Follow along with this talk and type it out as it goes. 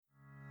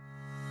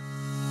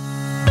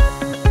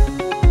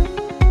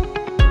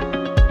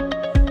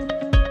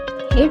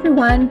Hey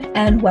everyone,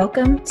 and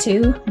welcome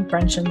to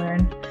Brunch and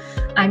Learn.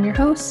 I'm your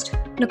host,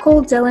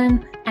 Nicole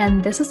Dillon,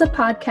 and this is a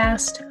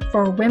podcast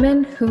for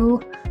women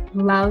who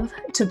love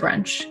to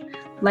brunch,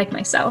 like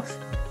myself.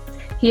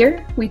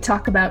 Here, we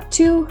talk about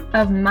two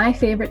of my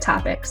favorite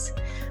topics,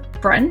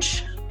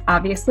 brunch,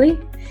 obviously,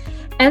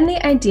 and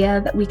the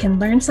idea that we can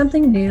learn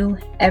something new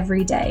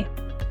every day.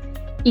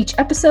 Each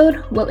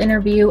episode will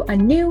interview a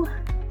new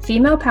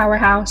female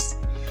powerhouse,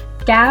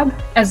 gab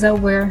as though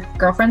we're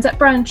girlfriends at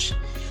brunch,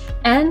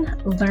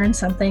 and learn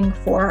something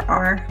for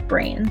our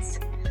brains.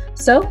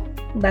 So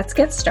let's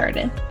get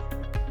started.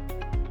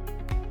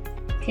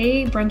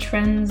 Hey brunch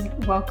friends,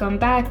 welcome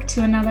back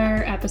to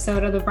another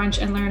episode of the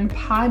Brunch and Learn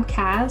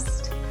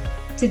podcast.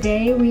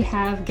 Today we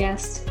have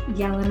guest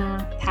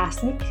Jelena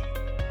Pasic,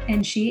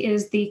 and she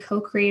is the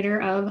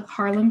co-creator of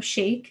Harlem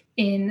Shake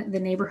in the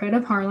neighborhood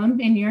of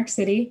Harlem in New York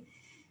City.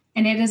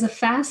 And it is a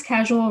fast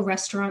casual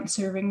restaurant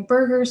serving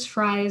burgers,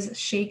 fries,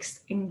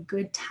 shakes, and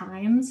good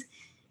times.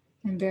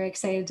 I'm very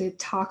excited to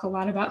talk a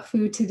lot about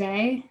food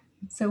today.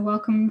 So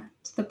welcome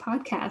to the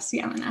podcast,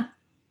 Jelena.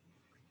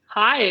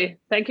 Hi,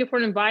 thank you for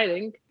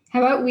inviting. How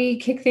about we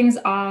kick things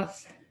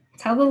off?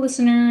 Tell the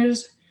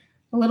listeners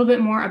a little bit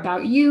more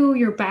about you,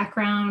 your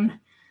background.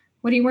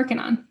 What are you working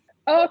on?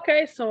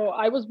 Okay, so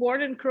I was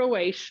born in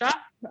Croatia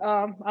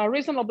a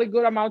reasonably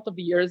good amount of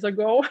years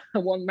ago. I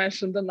won't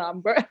mention the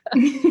number.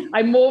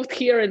 I moved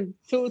here in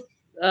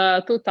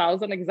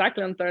 2000,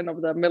 exactly on the turn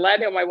of the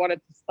millennium. I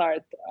wanted to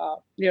start, a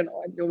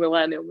new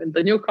millennium in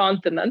the new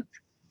continent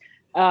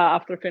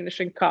after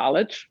finishing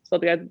college. So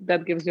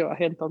that gives you a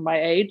hint on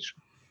my age.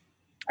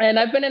 And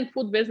I've been in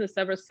food business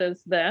ever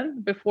since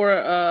then.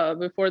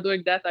 Before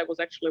doing that, I was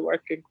actually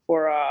working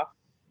for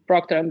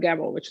Procter &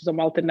 Gamble, which is a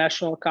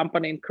multinational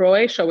company in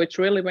Croatia, which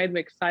really made me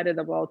excited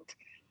about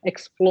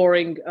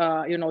exploring,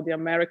 the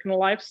American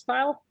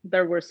lifestyle.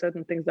 There were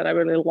certain things that I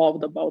really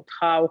loved about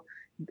how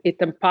it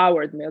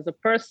empowered me as a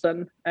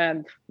person,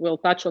 and we'll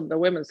touch on the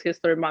Women's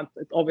History Month.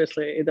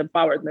 It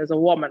empowered me as a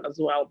woman as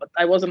well, but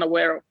I wasn't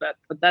aware of that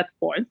at that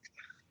point.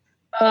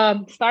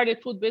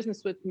 Started food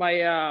business with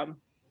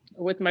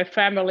my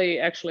family,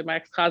 actually my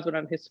ex-husband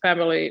and his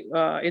family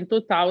in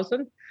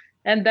 2000,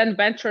 and then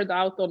ventured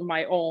out on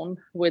my own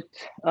with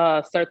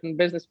certain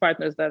business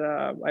partners that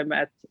I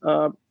met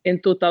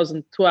in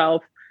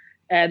 2012,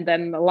 and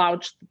then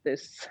launched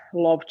this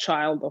love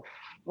child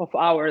of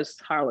ours,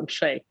 Harlem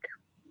Shake.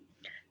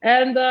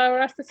 And the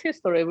rest is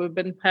history. We've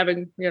been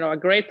having, a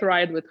great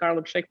ride with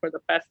Harlem Shake for the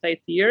past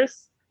 8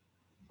 years.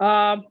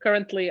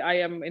 Currently, I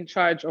am in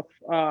charge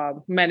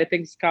of many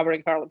things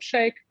covering Harlem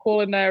Shake: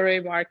 culinary,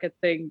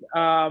 marketing,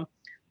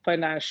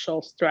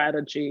 financial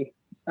strategy.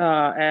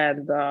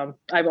 And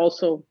I've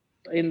also,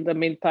 in the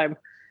meantime,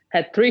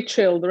 had 3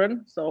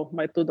 children. So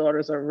my 2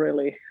 daughters are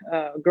really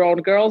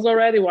grown girls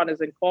already. One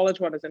is in college,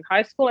 one is in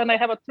high school, and I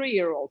have a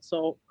 3-year-old.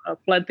 So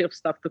plenty of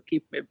stuff to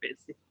keep me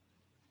busy.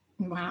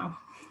 Wow.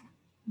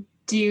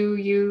 Do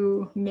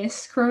you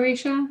miss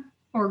Croatia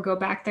or go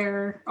back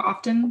there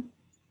often?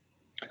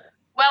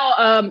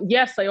 Well,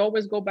 yes, I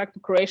always go back to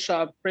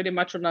Croatia pretty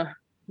much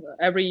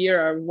every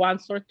year,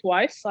 once or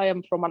twice. I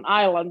am from an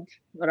island,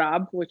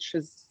 Rab, which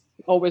is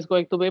always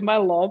going to be my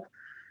love.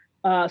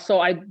 So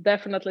I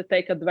definitely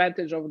take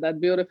advantage of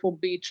that beautiful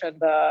beach and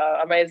the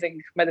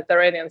amazing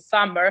Mediterranean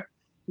summer.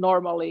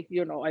 Normally,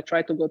 I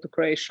try to go to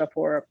Croatia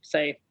for,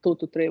 say, 2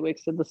 to 3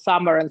 weeks in the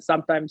summer, and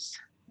sometimes,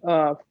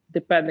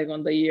 depending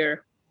on the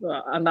year,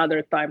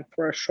 another time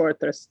for a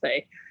shorter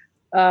stay.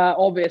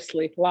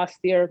 Obviously, last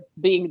year,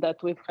 being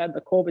that we've had the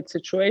COVID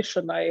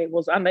situation, I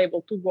was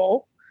unable to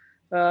go,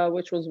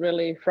 which was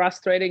really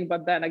frustrating.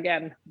 But then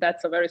again,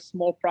 that's a very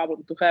small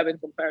problem to have in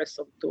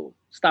comparison to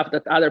stuff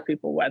that other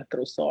people went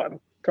through. So I'm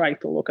trying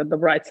to look at the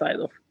bright side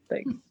of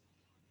things.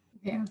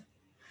 Yeah,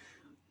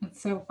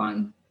 that's so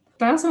fun.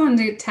 But I also wanted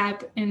to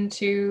tap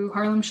into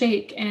Harlem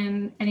Shake,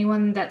 and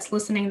anyone that's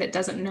listening that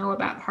doesn't know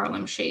about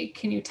Harlem Shake,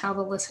 can you tell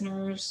the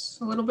listeners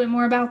a little bit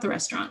more about the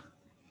restaurant?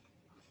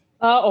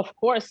 Of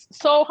course.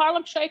 So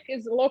Harlem Shake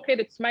is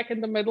located smack in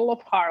the middle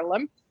of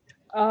Harlem.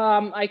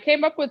 I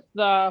came up with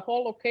the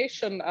whole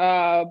location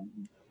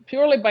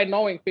purely by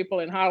knowing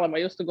people in Harlem. I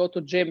used to go to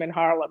gym in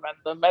Harlem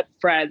and met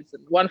friends.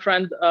 And one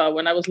friend,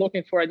 when I was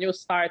looking for a new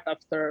start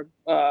after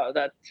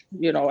that,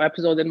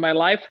 episode in my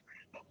life,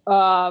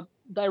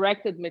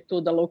 directed me to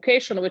the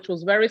location, which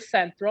was very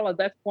central. At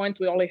that point,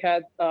 we only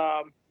had,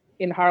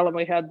 in Harlem,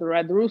 we had the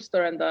Red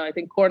Rooster, and I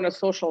think Corner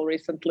Social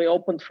recently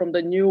opened from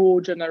the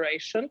new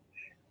generation.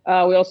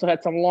 We also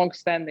had some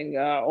long-standing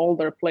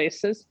older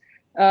places.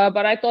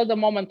 But I thought the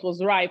moment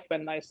was ripe,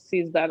 and I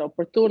seized that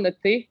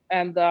opportunity.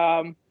 And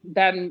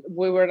then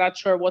we were not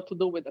sure what to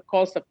do with the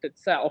concept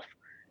itself.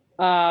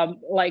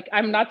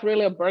 I'm not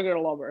really a burger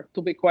lover,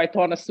 to be quite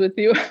honest with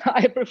you.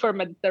 I prefer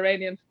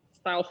Mediterranean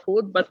style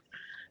food, but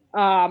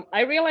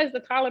I realized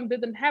that Harlem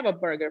didn't have a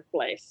burger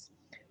place.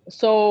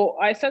 So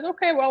I said,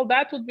 okay, well,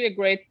 that would be a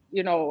great,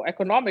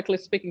 economically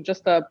speaking,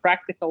 just a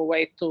practical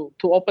way to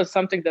open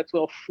something that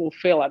will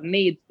fulfill a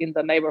need in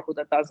the neighborhood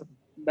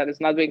that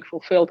is not being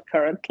fulfilled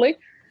currently.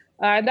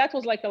 And that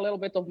was like a little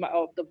bit of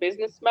the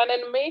businessman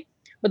in me.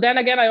 But then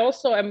again, I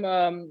also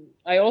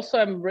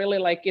am really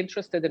like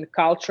interested in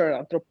culture and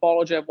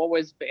anthropology. I've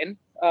always been.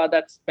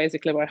 That's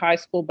basically my high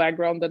school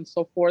background and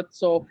so forth.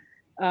 So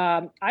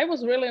I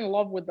was really in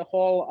love with the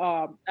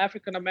whole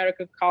African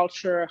American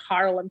culture,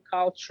 Harlem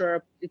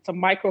culture. It's a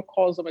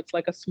microcosm. It's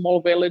like a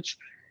small village.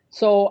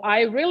 So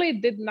I really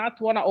did not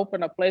want to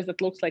open a place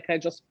that looks like I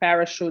just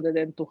parachuted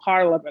into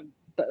Harlem and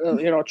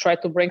try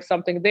to bring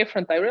something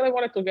different. I really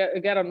wanted to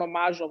get an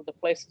homage of the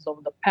places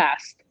of the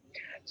past.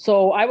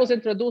 So I was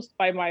introduced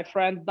by my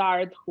friend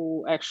Dard,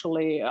 who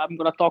actually, I'm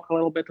going to talk a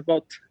little bit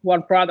about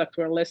one product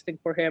we're listing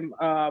for him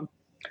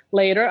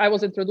later. I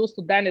was introduced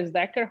to Dennis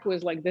Decker, who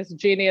is like this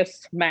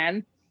genius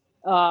man,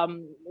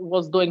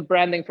 was doing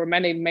branding for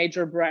many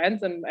major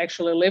brands and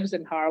actually lives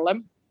in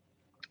Harlem.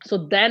 So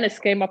Dennis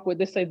came up with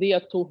this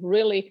idea to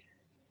really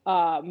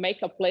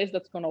make a place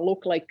that's going to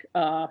look like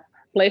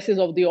places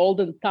of the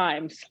olden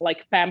times,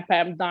 like Pam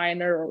Pam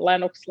Diner or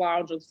Lennox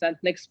Lounge or St.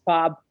 Nick's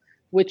Pub,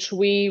 which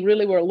we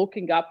really were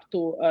looking up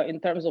to in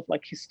terms of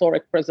like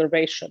historic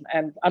preservation.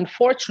 And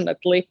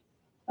unfortunately,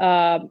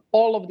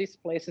 all of these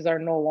places are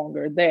no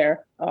longer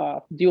there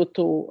due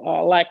to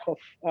lack of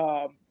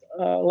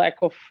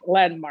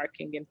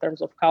landmarking in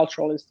terms of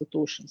cultural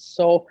institutions.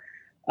 So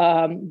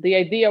the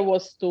idea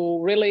was to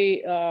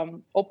really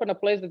open a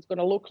place that's going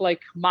to look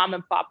like mom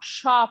and pop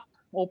shop,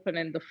 open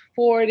in the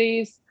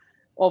 40s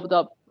of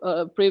the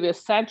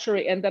previous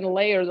century, and then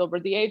layered over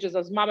the ages.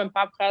 As mom and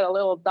pop had a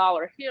little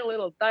dollar here, a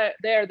little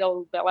there,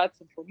 they'll add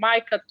some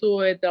Formica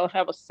to it. They'll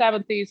have a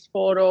 70s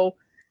photo,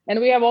 and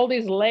we have all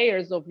these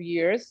layers of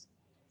years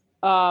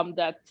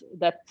that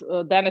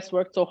Dennis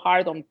worked so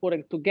hard on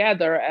putting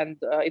together, and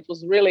it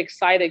was really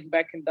exciting.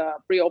 Back in the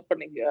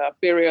pre-opening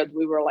period,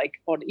 we were like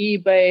on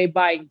eBay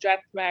buying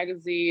Jet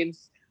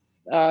magazines,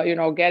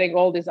 getting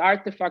all these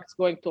artifacts,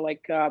 going to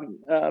like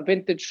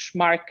vintage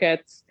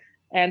markets.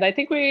 And I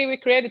think we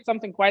created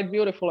something quite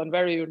beautiful and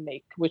very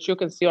unique, which you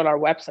can see on our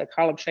website,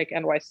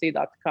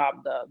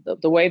 harlemshakenyc.com.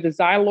 The way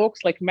design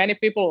looks, like many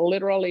people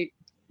literally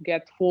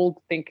get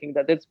fooled thinking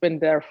that it's been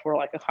there for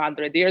like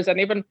 100 years. And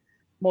even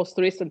most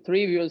recent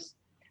reviews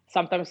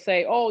sometimes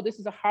say, oh, this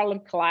is a Harlem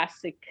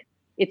classic.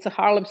 It's a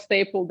Harlem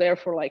staple there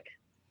for like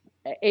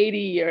 80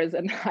 years.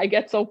 And I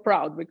get so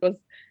proud because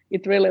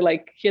it really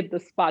like hit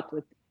the spot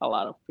with a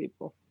lot of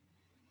people.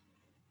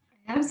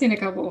 I have seen a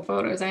couple of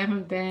photos. I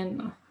haven't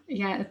been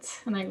yet,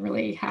 and I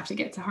really have to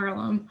get to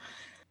Harlem.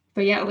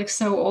 But yeah, it looks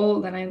so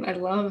old, and I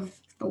love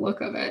the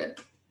look of it.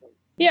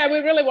 Yeah, we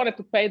really wanted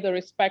to pay the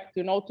respect,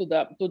 to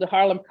the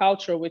Harlem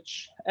culture,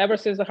 which ever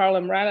since the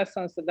Harlem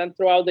Renaissance and then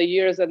throughout the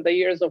years and the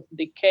years of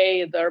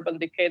decay, the urban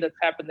decay that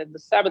happened in the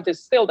 70s,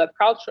 still that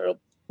culture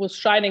was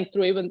shining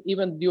through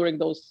even during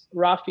those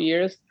rough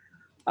years.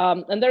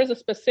 And there is a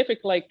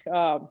specific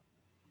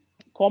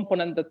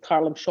component that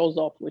Harlem shows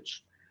off,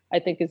 which I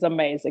think is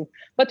amazing.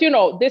 But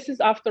this is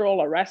after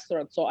all a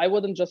restaurant, so I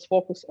wouldn't just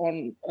focus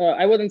on.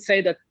 I wouldn't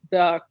say that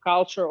the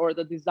culture or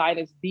the design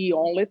is the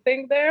only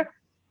thing there.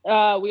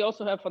 We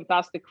also have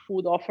fantastic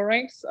food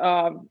offerings.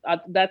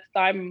 At that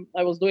time,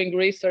 I was doing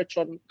research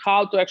on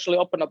how to actually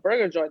open a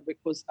burger joint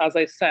because, as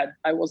I said,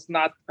 I was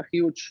not a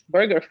huge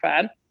burger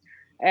fan.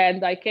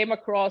 And I came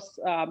across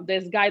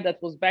this guy that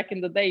was back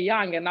in the day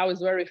young and now is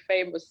very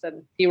famous.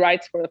 And he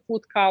writes for the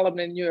food column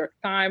in New York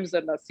Times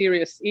and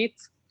Serious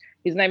Eats.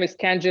 His name is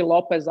Kenji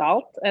Lopez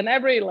Alt. And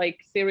every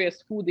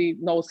serious foodie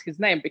knows his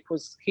name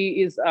because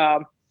he is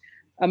a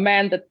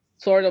man that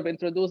sort of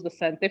introduced the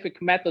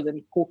scientific method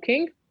in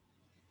cooking.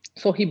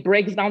 So he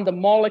breaks down the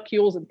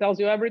molecules and tells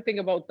you everything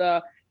about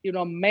the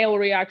Maillard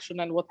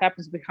reaction and what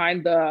happens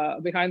behind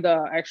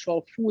the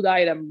actual food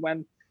item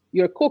when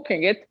you're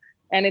cooking it.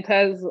 And it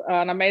has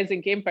an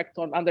amazing impact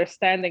on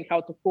understanding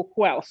how to cook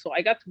well. So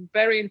I got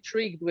very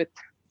intrigued with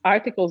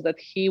articles that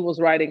he was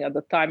writing at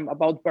the time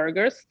about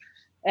burgers.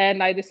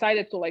 And I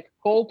decided to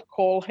cold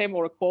call him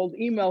or cold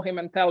email him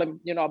and tell him,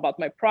 about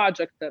my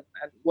project and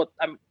what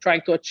I'm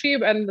trying to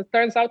achieve. And it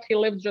turns out he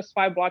lived just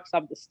 5 blocks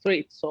up the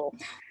street. So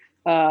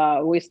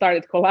we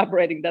started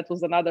collaborating. That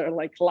was another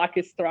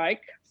lucky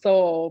strike.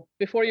 So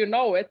before you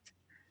know it,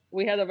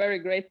 we had a very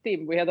great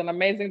team. We had an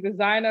amazing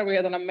designer. We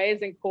had an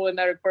amazing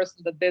culinary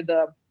person that did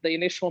the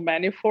initial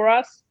menu for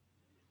us.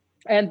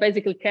 And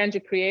basically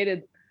Kenji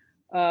created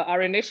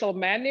our initial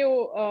menu,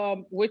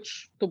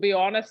 which, to be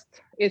honest,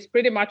 is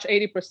pretty much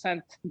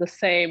 80% the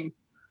same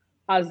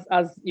as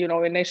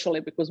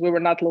initially, because we were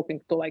not looking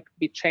to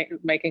be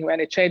making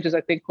any changes. I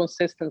think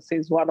consistency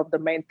is one of the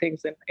main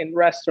things in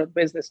restaurant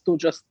business to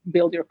just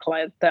build your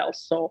clientele.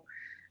 So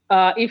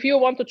if you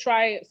want to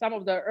try some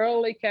of the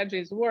early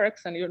Kenji's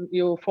works and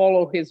you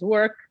follow his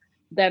work,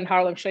 then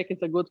Harlem Shake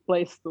is a good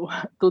place to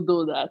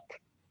do that.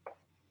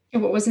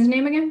 And what was his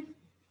name again?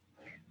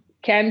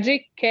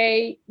 Kenji,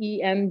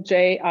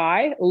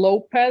 Kenji,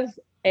 Lopez,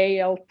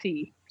 Alt.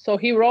 So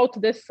he wrote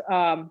this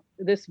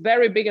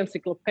very big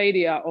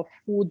encyclopedia of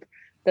food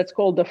that's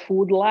called the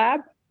Food Lab.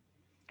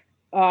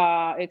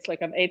 It's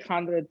like an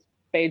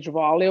 800-page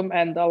volume,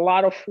 and a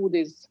lot of food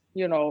is,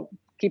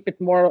 keep it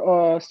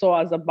more so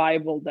as a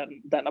Bible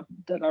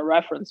than a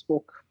reference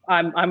book.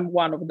 I'm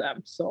one of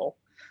them. So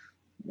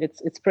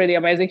it's pretty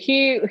amazing.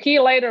 He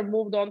later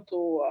moved on to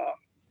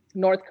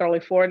North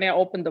California,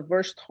 opened the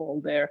Wurst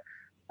Hall there,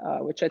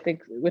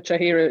 which I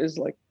hear is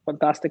like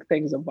fantastic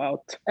things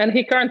about. And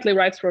he currently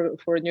writes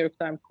for a New York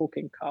Times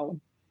cooking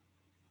column.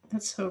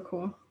 That's so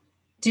cool.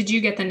 Did you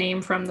get the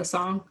name from the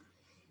song?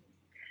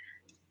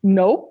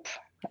 Nope.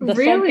 The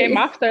really? song came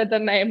after the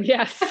name.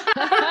 Yes.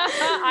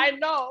 I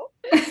know.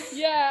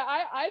 Yeah,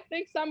 I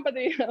think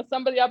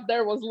somebody up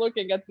there was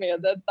looking at me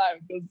at that time,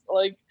 because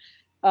like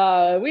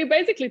we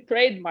basically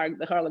trademarked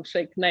the Harlem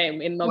Shake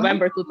name in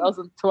November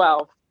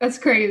 2012. That's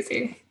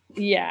crazy.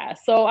 Yeah.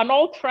 So an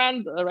old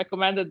friend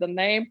recommended the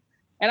name,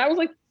 and I was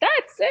like,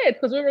 that's it,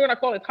 because we were going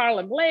to call it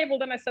Harlem Label.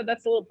 Then I said,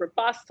 that's a little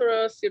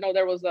preposterous.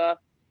 There was a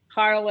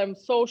Harlem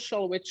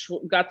Social, which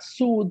got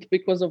sued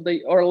because of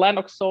or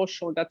Lennox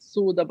Social got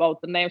sued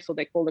about the name. So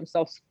they called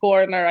themselves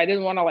Corner. I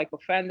didn't want to like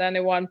offend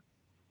anyone.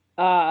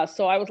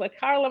 So I was like,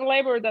 Harlem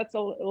Label, that's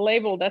a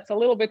label that's a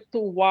little bit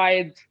too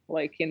wide,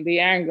 like in the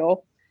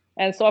angle.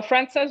 And so a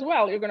friend says,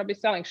 well, you're going to be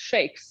selling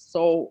shakes,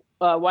 so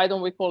why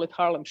don't we call it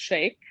Harlem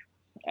Shake?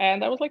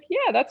 And I was like,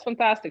 yeah, that's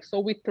fantastic. So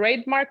we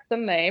trademarked the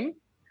name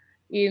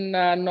in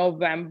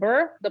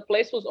November. The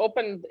place was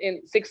opened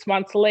in 6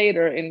 months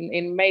later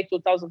in May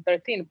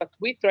 2013, but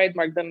we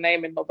trademarked the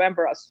name in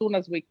November as soon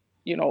as we,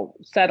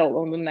 settled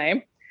on the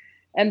name.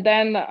 And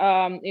then,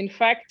 in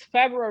fact,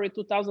 February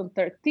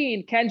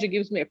 2013, Kenji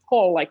gives me a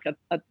call like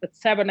at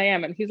 7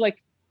 a.m. And he's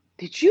like,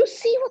 did you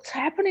see what's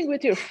happening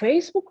with your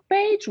Facebook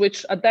page?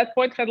 Which at that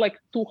point had like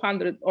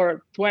 200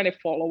 or 20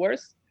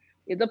 followers.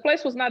 The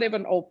place was not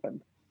even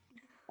opened.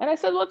 And I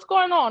said, what's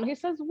going on? He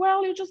says,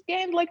 well, you just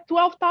gained like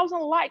 12,000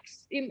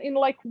 likes in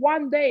like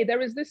one day.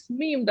 There is this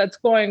meme that's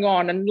going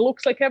on, and it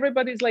looks like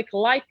everybody's like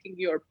liking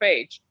your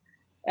page.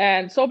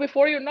 And so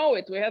before you know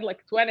it, we had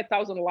like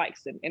 20,000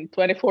 likes in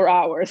 24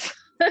 hours.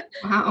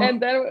 Wow.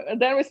 And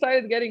then we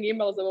started getting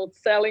emails about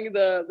selling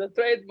the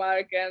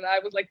trademark. And I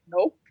was like,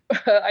 nope,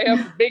 I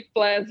have big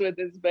plans with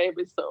this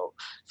baby.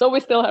 So we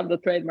still have the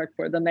trademark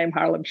for the name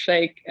Harlem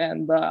Shake.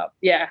 And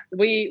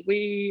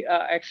we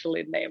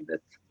actually named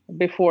it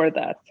before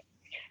that.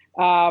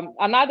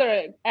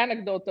 Another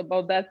anecdote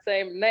about that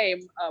same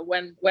name,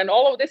 when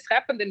all of this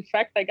happened, in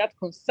fact, I got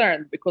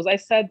concerned, because I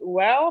said,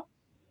 well,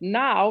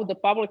 now the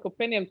public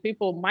opinion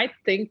people might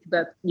think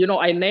that,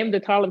 I named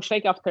it Harlem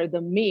Shake after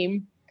the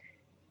meme,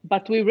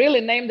 but we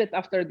really named it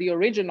after the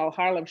original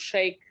Harlem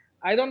Shake.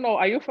 I don't know.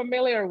 Are you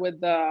familiar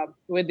with the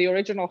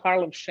original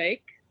Harlem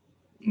Shake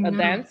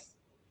dance?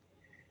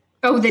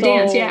 Oh, the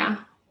dance, yeah.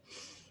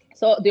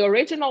 So the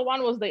original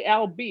one was the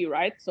LB,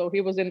 right? So he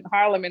was in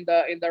Harlem in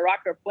the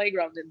rocker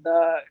playground in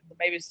the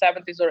maybe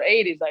 70s or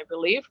 80s, I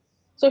believe.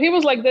 So he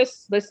was like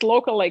this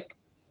local, like,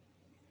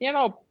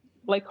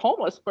 like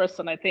homeless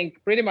person, I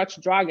think, pretty much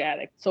drug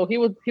addict. So he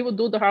would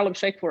do the Harlem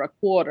Shake for a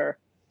quarter.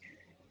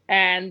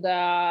 And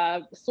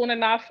soon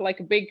enough,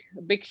 like big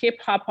hip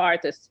hop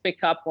artists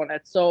pick up on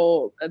it.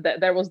 So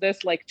there was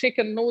this like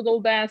chicken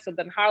noodle dance and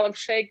then Harlem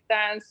Shake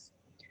dance.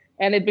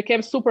 And it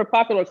became super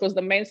popular because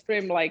the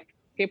mainstream like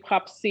hip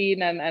hop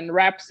scene and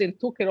rap scene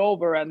took it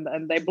over,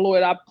 and they blew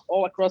it up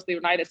all across the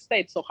United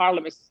States. So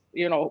Harlem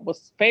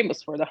was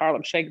famous for the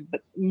Harlem Shake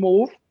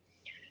move.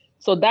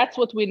 So that's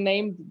what we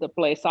named the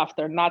place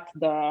after, not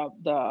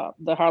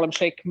the Harlem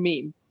Shake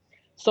meme.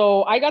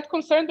 So I got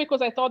concerned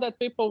because I thought that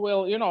people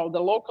will, the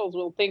locals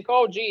will think,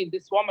 oh, gee,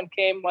 this woman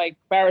came like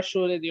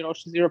parachuted,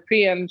 she's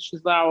European.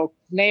 She's now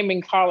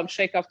naming Harlem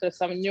Shake after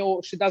some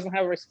she doesn't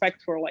have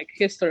respect for like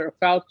history or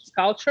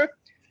culture.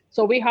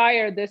 So we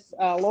hired this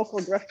local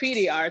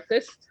graffiti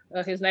artist.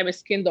 His name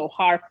is Kindo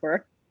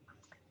Harper.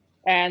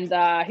 And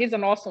he's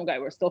an awesome guy.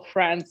 We're still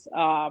friends.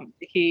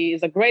 He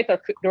is a great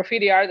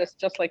graffiti artist,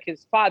 just like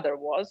his father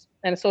was.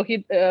 And so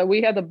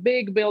we had a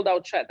big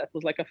build-out shed that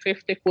was like a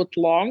 50-foot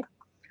long.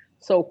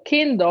 So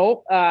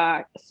Kindo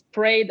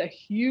sprayed a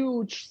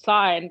huge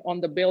sign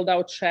on the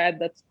build-out shed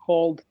that's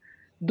called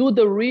 "Do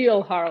the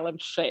Real Harlem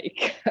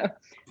Shake."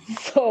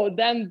 So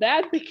then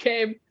that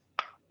became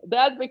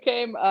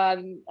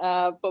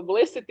a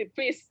publicity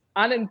piece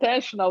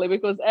unintentionally,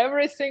 because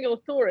every single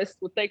tourist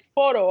would take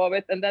photo of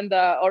it, and then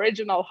the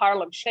original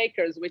Harlem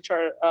Shakers, which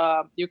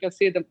are you can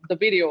see the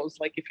videos,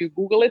 like if you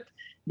Google it,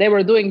 they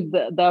were doing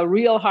the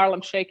real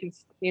Harlem Shake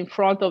in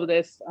front of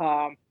this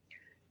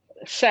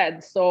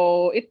shed.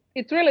 So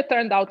it really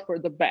turned out for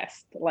the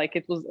best. Like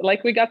it was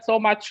like we got so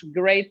much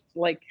great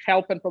like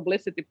help and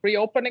publicity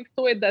pre-opening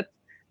to it that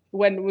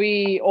when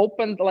we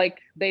opened, like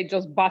they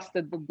just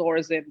busted the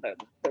doors in.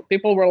 The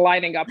people were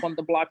lining up on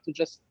the block to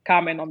just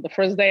come in on the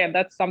first day, and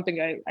that's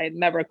something I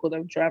never could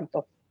have dreamt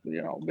of,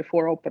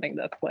 before opening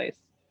that place.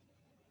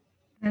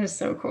 That is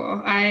so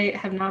cool. I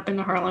have not been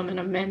to Harlem in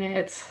a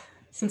minute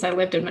since I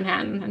lived in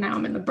Manhattan, and now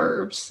I'm in the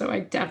burbs, so I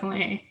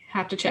definitely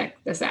have to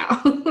check this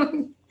out.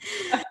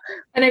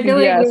 And I feel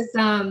like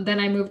then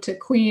I moved to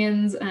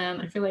Queens,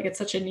 and I feel like it's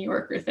such a New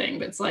Yorker thing,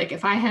 but it's like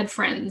if I had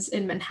friends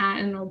in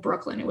Manhattan or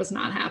Brooklyn, it was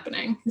not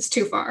happening. It's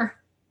too far.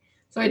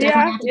 So I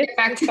definitely have to it's, get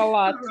back it's a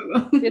lot.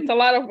 It's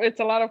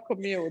a lot of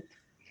commute.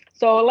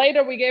 So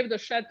later we gave the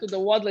shed to the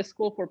Wadley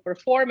School for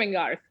Performing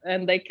Arts,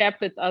 and they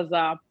kept it as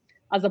a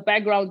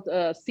background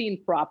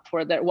scene prop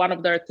for one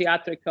of their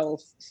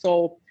theatricals.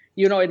 So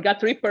it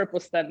got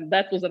repurposed, and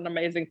that was an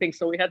amazing thing.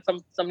 So we had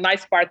some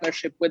nice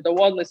partnership with the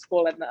Wadley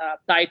School and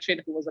Tai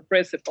Chin, who was a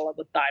principal at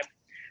the time.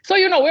 So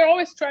we're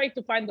always trying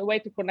to find a way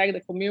to connect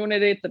the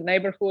community, the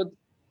neighborhood,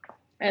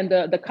 and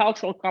the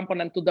cultural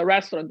component to the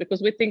restaurant,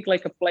 because we think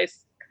like a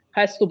place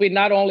has to be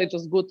not only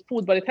just good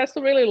food, but it has to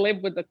really live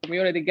with the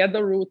community, get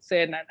the roots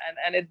in,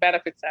 and it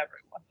benefits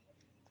everyone.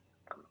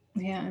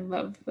 Yeah, I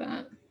love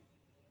that.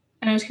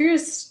 And I was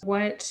curious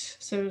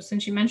so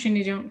since you mentioned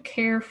you don't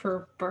care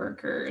for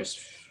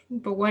burgers,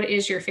 but what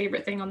is your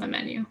favorite thing on the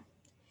menu?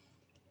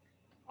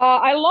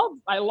 I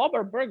love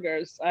our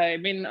burgers. I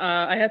mean,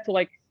 I had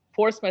to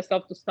force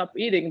myself to stop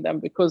eating them,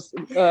 because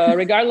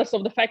regardless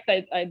of the fact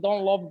that I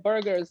don't love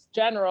burgers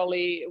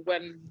generally,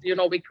 when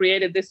we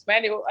created this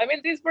menu, I mean,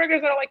 these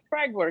burgers are like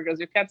crack burgers.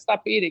 You can't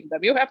stop eating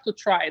them. You have to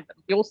try them.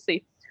 You'll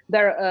see.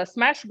 They're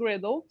smash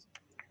griddled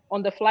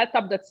on the flat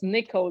top that's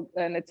nickel,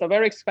 and it's a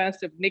very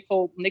expensive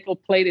nickel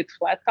plated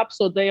flat top.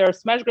 So they are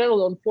smash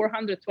griddled on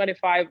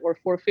 425 or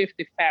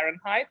 450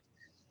 Fahrenheit.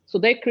 So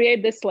they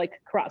create this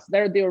crust.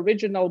 They're the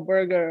original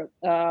burger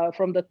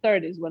from the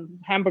 30s, when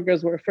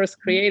hamburgers were first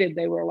created.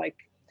 They were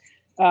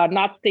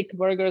not thick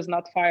burgers,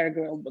 not fire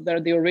grilled, but they're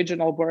the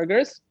original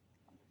burgers.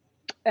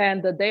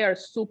 And they are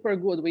super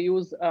good. We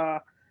use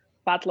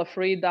Pat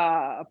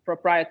LaFrida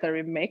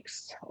proprietary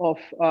mix of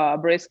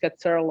brisket,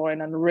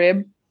 sirloin, and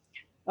rib.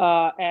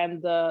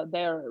 And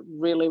they're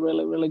really,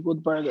 really, really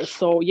good burgers.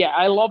 So yeah,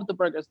 I love the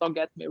burgers. Don't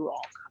get me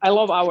wrong. I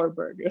love our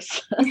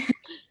burgers.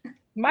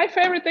 My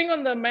favorite thing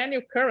on the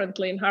menu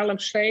currently in Harlem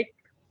Shake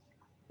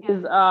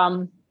is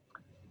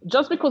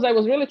just because I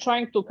was really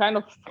trying to kind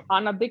of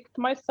unaddict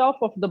myself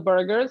of the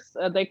burgers.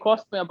 They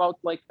cost me about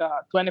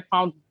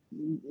 20-pound,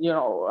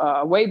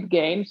 weight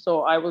gain.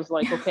 So I was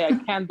like, okay, I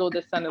can't do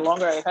this any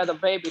longer. I had a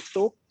baby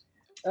too.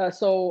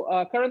 So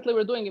currently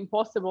we're doing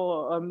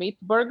Impossible meat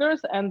burgers.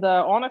 And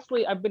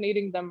honestly, I've been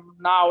eating them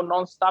now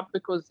nonstop,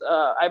 because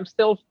I'm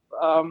still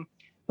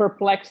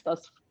perplexed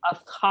as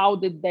how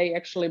did they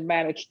actually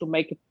manage to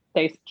make it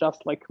taste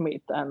just like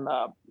meat. And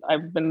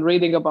I've been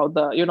reading about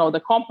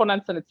the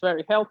components, and it's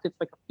very healthy. It's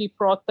like a pea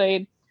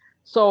protein.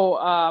 So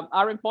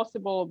our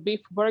Impossible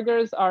beef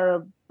burgers are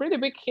a pretty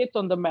big hit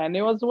on the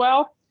menu as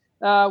well.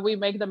 We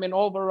make them in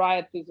all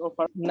varieties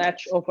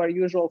of our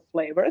usual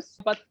flavors.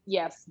 But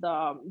yes,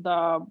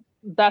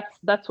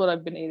 that's what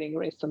I've been eating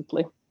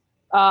recently.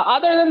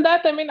 Other than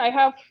that, I mean, I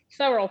have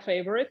several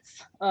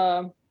favorites.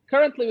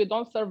 Currently, we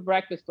don't serve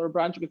breakfast or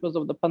brunch because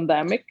of the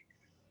pandemic.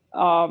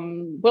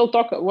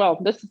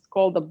 This is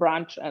called the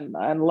brunch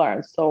and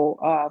learn. So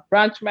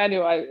brunch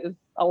menu is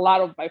a lot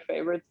of my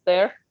favorites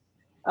there.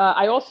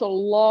 I also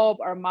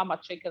love our mama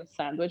chicken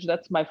sandwich.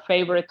 That's my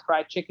favorite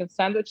fried chicken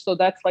sandwich. So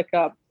that's like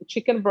a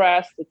chicken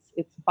breast.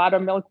 It's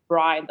buttermilk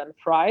brined and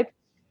fried.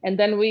 And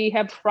then we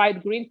have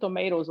fried green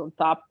tomatoes on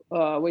top,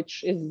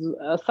 which is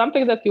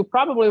something that you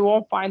probably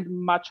won't find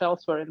much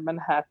elsewhere in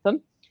Manhattan.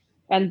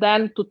 And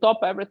then to top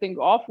everything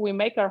off, we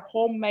make our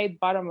homemade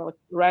buttermilk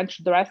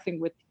ranch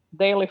dressing with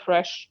daily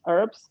fresh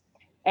herbs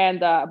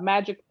and a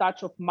magic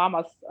touch of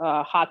Mama's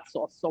hot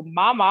sauce. So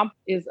Mama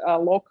is a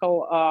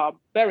local,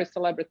 very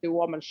celebrity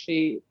woman.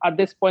 She, at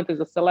this point, is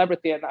a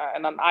celebrity and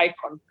an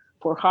icon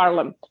for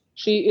Harlem.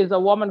 She is a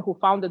woman who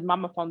founded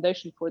Mama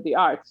Foundation for the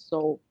Arts.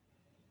 So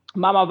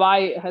Mama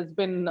Vai has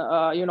been,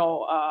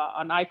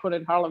 an icon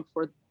in Harlem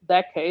for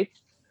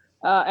decades.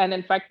 And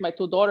in fact, my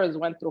two daughters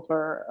went through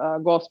her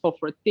gospel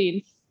for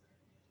teens.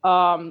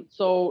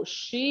 So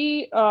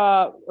she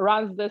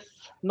runs this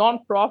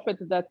nonprofit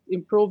that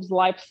improves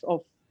lives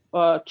of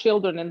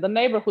children in the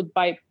neighborhood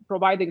by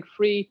providing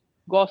free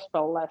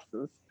gospel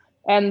lessons.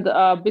 And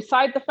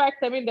beside the fact,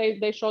 I mean,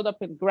 they showed up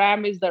in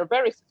Grammys. They're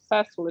very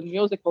successful in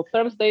musical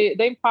terms. They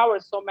empower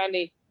so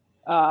many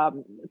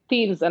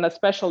teens and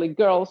especially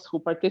girls who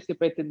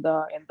participate in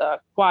the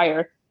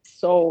choir.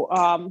 So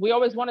we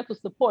always wanted to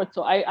support.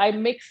 So I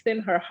mixed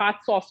in her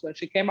hot sauce when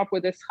she came up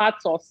with this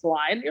hot sauce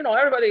line. You know,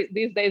 everybody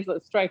these days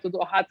is trying to do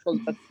a hot sauce,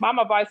 but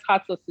Mama Vai's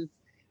hot sauce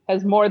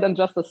has more than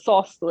just a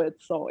sauce to it.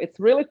 So it's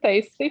really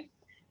tasty.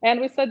 And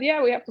we said,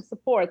 yeah, we have to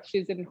support.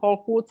 She's in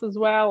Whole Foods as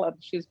well. And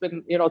she's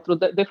been, through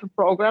the different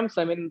programs.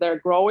 I mean, they're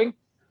growing.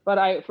 But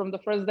I, from the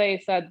first day,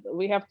 said,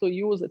 we have to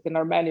use it in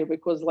our menu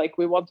because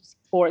we want to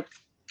support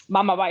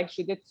Mama Vai.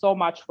 She did so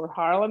much for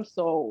Harlem.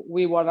 So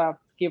we want to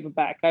give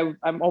back.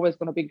 I'm always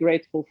going to be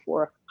grateful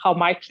for how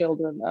my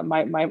children,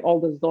 my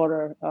oldest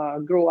daughter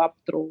grew up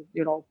through,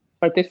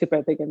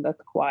 participating in that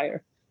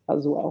choir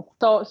as well.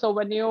 So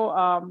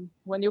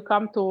when you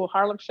come to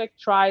Harlem Shake,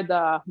 try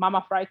the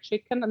Mama Fried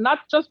Chicken, not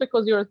just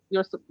because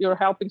you're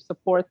helping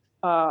support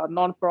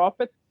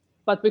nonprofit,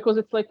 but because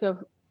it's like a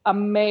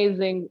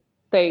amazing,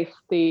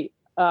 tasty,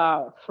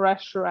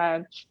 fresh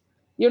ranch.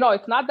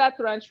 It's not that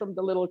ranch from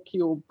the little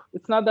cube.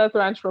 It's not that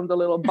ranch from the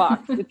little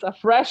box. It's a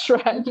fresh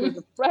ranch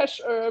with fresh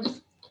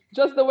herbs,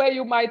 just the way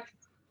you might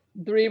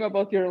dream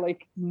about your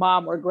like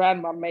mom or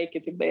grandma make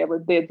it if they ever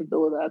did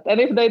do that. And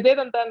if they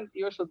didn't, then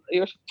you should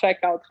check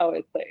out how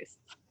it tastes.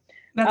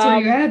 That's where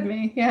you had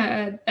me.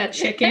 Yeah, at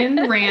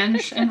chicken,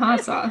 ranch, and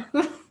hot sauce.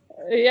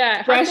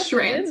 Yeah, fresh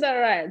ranch. In the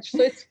ranch.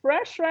 So it's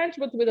fresh ranch,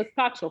 but with a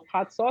touch of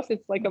hot sauce.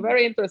 It's like a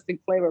very interesting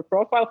flavor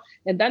profile.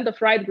 And then the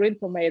fried green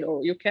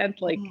tomato. You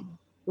can't like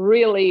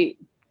really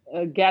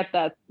get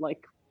that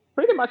like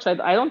pretty much.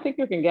 I don't think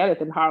you can get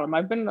it in Harlem.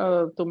 I've been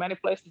to many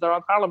places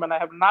around Harlem, and I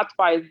have not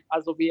tried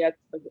as of yet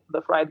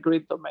the fried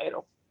green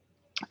tomato.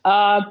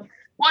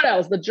 What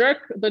else? The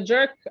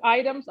jerk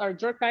items. Our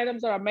jerk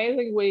items are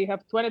amazing. We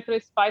have 23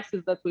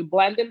 spices that we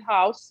blend in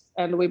house,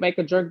 and we make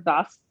a jerk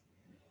dust.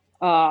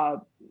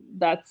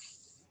 That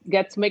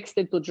gets mixed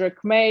into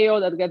jerk mayo,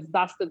 that gets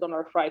dusted on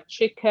our fried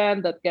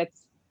chicken, that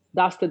gets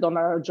dusted on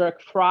our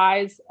jerk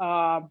fries.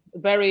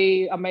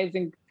 Very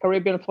amazing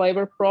Caribbean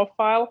flavor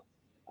profile.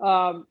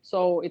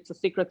 So it's a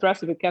secret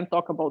recipe. We can't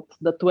talk about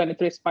the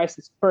 23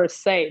 spices per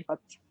se, but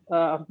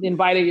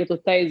inviting you to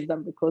taste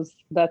them, because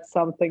that's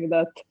something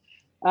that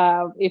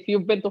if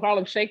you've been to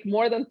Harlem Shake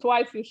more than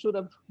twice, you should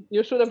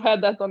have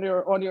had that on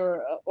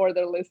your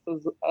order list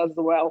as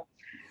well.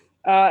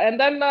 And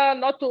then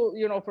not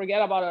to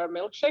forget about our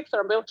milkshakes.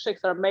 Our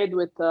milkshakes are made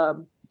with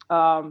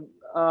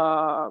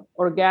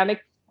organic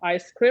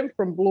ice cream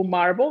from Blue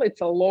Marble.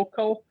 It's a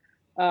local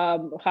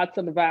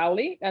Hudson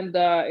Valley, and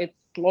it's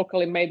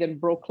locally made in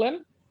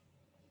Brooklyn.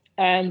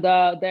 And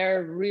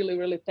they're really,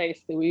 really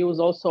tasty. We use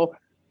also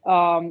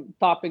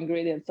top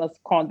ingredients as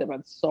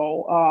condiments.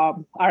 So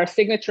our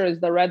signature is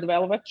the red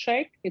velvet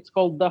shake. It's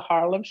called the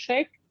Harlem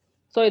Shake.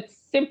 So it's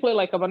simply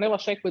like a vanilla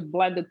shake with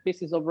blended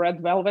pieces of red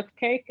velvet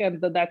cake,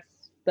 and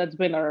that's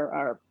been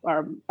our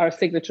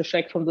signature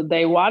shake from the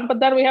day one. But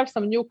then we have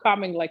some new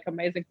coming like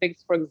amazing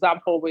things. For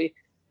example, we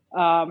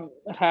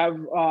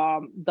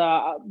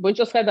we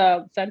just had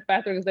a St.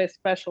 Patrick's Day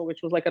special,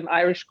 which was like an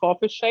Irish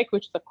coffee shake,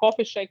 which is a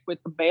coffee shake with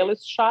a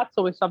Baileys shot.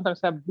 So we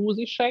sometimes have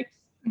boozy shakes.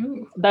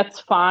 Ooh. That's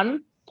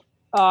fun.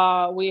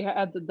 We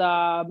had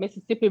the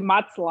Mississippi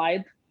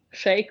Mudslide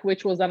shake,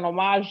 which was an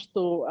homage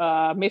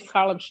to Miss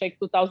Harlem Shake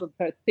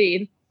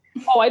 2013.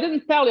 Oh, I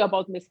didn't tell you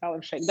about Miss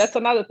Harlem Shake. That's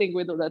another thing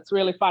we do that's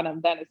really fun,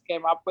 and Dennis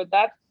came up with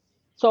that.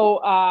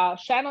 So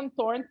Shannon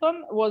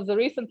Thornton was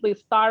recently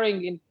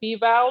starring in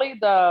P-Valley,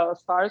 the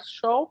Stars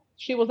show.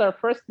 She was our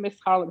first Miss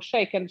Harlem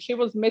Shake, and she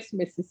was Miss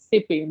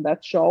Mississippi in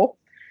that show.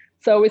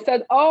 So we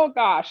said, oh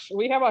gosh,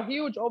 we have a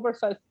huge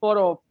oversized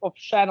photo of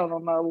Shannon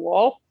on our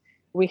wall.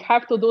 We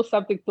have to do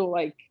something to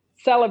like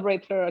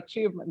celebrate her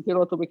achievement,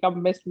 to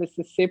become Miss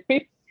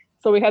Mississippi.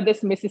 So we had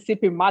this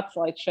Mississippi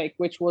mudslide shake,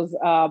 which was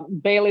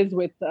Baileys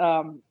with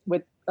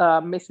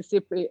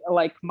Mississippi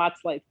like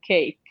mudslide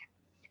cake.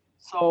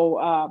 So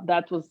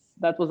that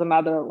was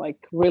another like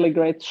really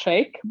great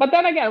shake. But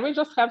then again, we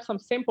just have some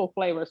simple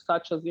flavors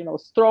such as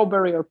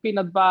strawberry or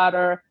peanut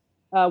butter.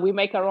 We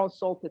make our own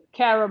salted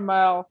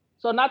caramel.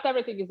 So not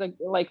everything is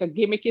like a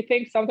gimmicky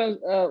thing. Sometimes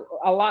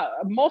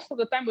most of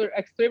the time we're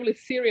extremely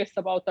serious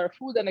about our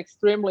food and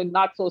extremely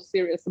not so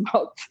serious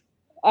about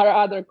our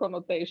other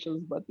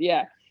connotations. But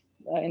yeah,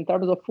 in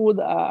terms of food,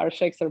 our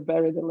shakes are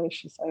very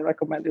delicious. I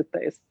recommend you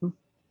taste them.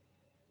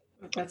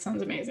 That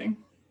sounds amazing.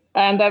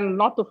 And then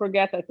not to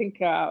forget, I think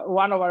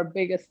one of our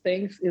biggest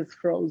things is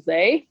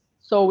frosé.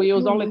 So we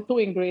use only 2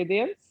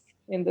 ingredients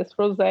in this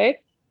frosé.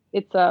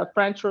 It's a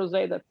French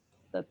rosé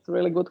that's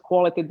really good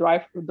quality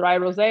dry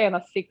rosé, and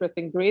a secret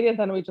ingredient.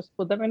 And we just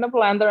put them in a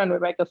blender and we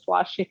make a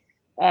slushy.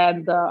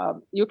 And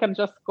you can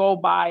just go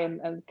by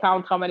and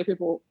count how many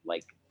people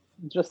like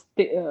just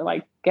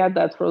like get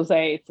that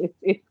rosé.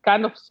 It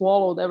kind of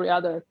swallowed every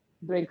other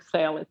drink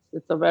sale.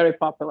 It's a very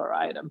popular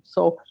item.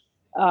 So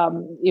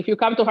if you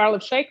come to Harlem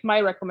Shake,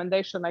 my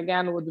recommendation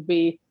again would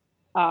be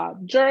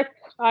jerk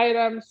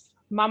items,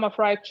 mama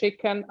fried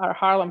chicken, our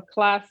Harlem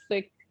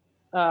classic,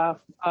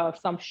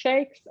 some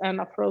shakes, and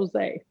a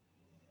frosé.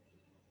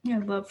 Yeah, I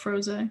love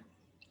frosé.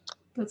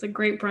 That's a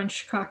great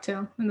brunch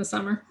cocktail in the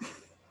summer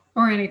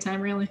or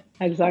anytime, really.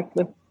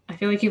 Exactly. I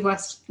feel like you've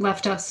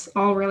left us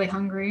all really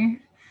hungry.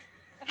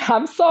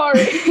 I'm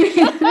sorry.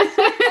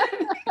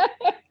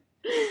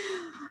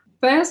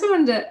 But I also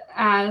wanted to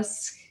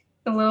ask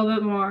a little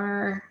bit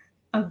more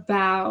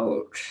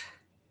about,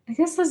 I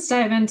guess let's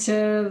dive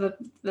into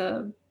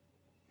the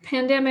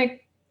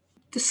pandemic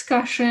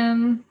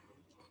discussion,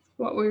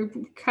 what we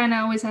kind of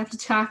always have to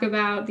talk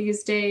about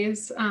these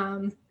days,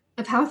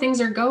 of how things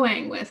are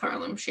going with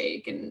Harlem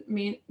Shake and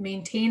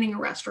maintaining a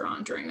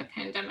restaurant during the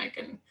pandemic,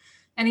 and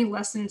any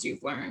lessons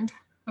you've learned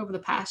over the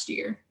past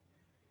year.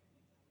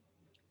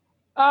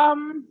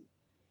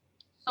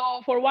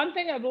 So for one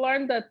thing, I've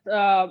learned that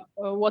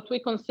what we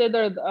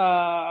considered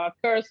a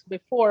curse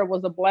before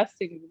was a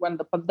blessing when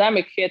the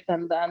pandemic hit,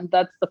 and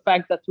that's the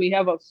fact that we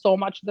have so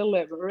much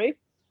delivery.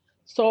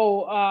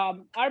 So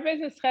our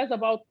business has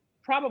about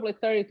probably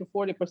 30 to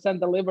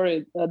 40%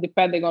 delivery,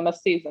 depending on the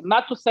season.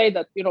 Not to say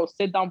that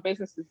sit down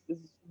business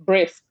is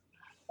brisk.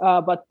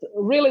 But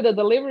really, the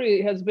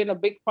delivery has been a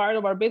big part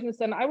of our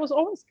business. And I was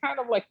always kind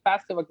of like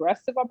passive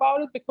aggressive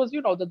about it because,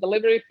 the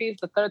delivery fees,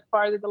 the third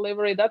party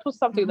delivery, that was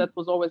something that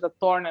was always a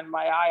thorn in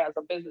my eye as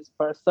a business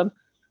person.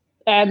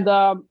 And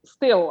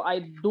still, I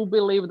do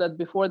believe that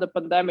before the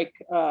pandemic,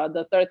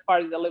 the third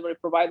party delivery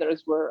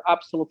providers were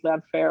absolutely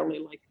unfairly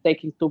like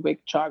taking too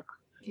big chunk.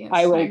 Yes,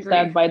 I will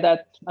stand by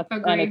that at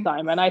any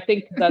time. And I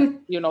think that,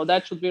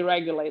 that should be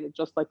regulated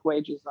just like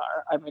wages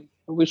are. I mean,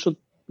 we should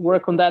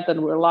work on that,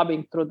 and we're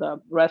lobbying through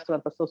the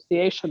Restaurant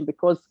Association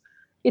because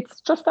it's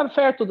just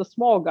unfair to the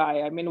small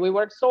guy. I mean, we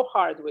work so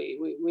hard.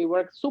 We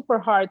work super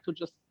hard to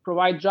just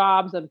provide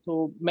jobs and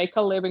to make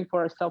a living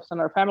for ourselves and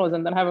our families.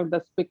 And then having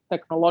this big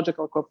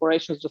technological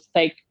corporations just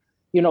take,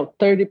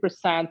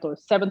 30% or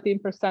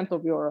 17%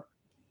 of your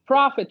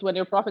profit when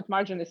your profit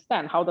margin is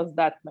 10. How does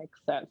that make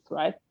sense,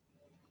 right?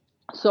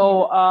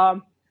 So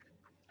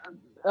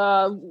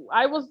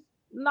I was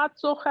not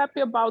so happy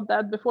about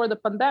that before the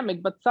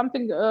pandemic, but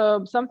something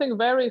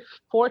very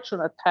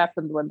fortunate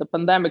happened when the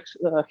pandemic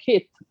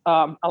hit.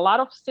 A lot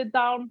of sit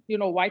down,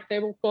 white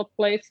tablecloth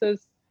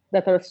places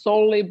that are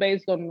solely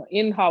based on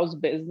in-house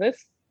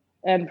business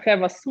and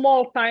have a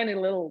small, tiny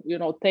little,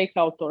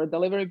 takeout or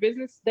delivery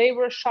business, they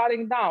were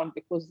shutting down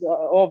because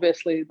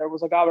obviously there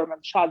was a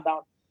government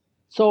shutdown.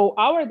 So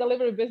our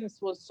delivery business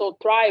was so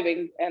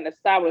thriving and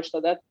established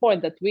at that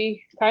point that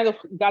we kind of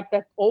got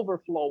that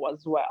overflow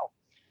as well.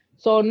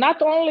 So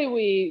not only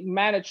we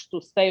managed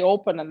to stay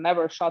open and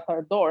never shut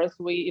our doors,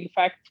 we in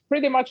fact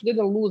pretty much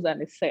didn't lose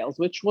any sales,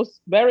 which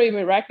was very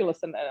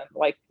miraculous and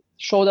like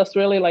showed us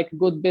really like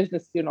good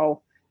business,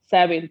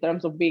 savvy in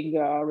terms of being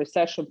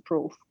recession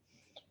proof.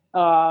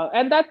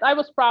 And that I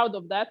was proud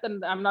of that.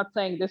 And I'm not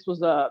saying this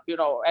was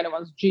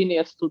anyone's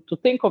genius to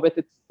think of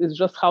it. It's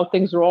just how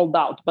things rolled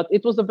out. But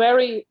it was a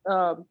very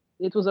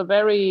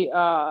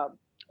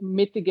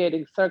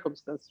mitigating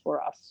circumstance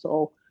for us.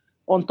 So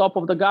on top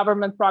of the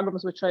government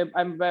programs, which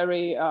I'm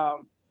very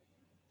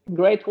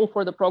grateful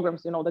for the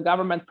programs, the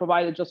government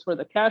provided just for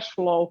the cash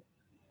flow.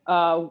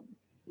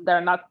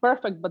 They're not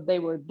perfect, but they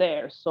were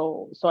there.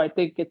 So I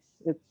think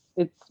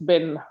it's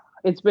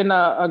been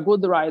a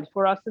good ride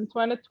for us in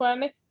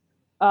 2020.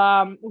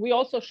 We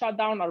also shut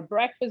down our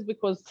breakfast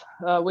because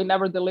we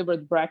never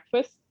delivered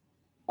breakfast.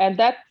 And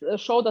that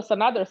showed us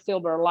another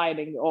silver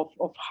lining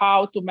of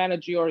how to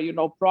manage your,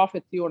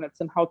 profit units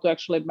and how to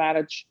actually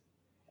manage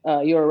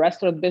your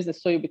restaurant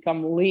business so you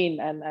become lean.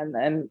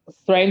 And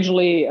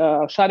strangely,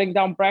 shutting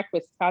down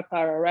breakfast cut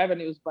our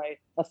revenues by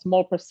a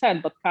small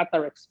percent, but cut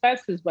our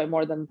expenses by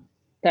more than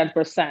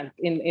 10%.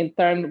 In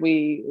turn,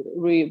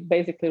 we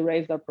basically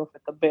raised our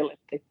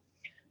profitability.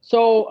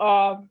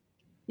 So,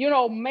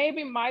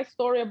 maybe my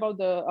story about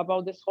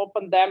this whole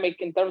pandemic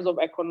in terms of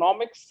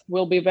economics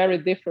will be very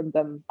different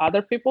than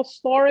other people's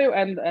story.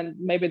 And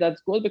maybe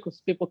that's good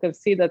because people can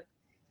see that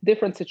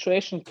different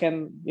situations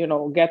can,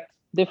 get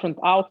different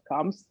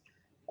outcomes.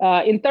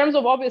 In terms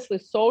of obviously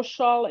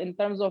social, in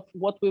terms of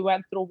what we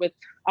went through with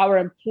our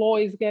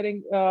employees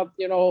getting,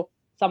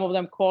 some of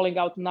them calling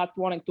out, not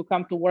wanting to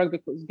come to work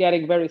because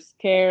getting very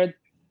scared,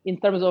 in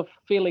terms of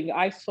feeling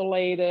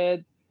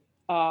isolated,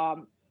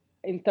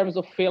 in terms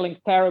of feeling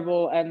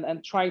terrible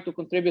and trying to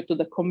contribute to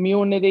the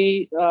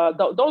community.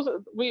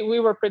 We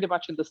were pretty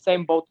much in the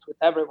same boat with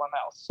everyone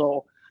else.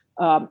 So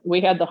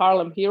we had the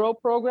Harlem Hero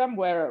program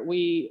where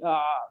we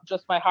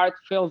just my heart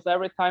fills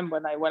every time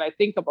when I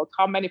think about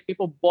how many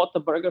people bought a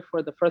burger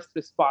for the first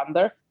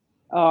responder.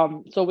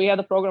 So we had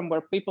a program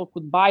where people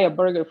could buy a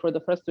burger for the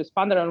first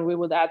responder and we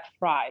would add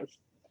fries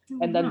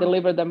and then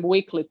deliver them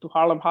weekly to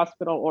Harlem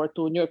Hospital or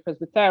to New York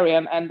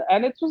Presbyterian. And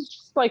it was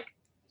just like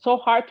so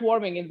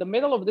heartwarming in the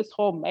middle of this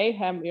whole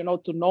mayhem,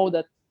 to know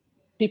that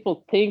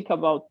people think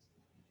about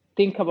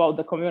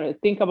the community,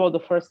 think about the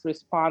first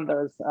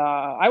responders.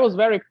 I was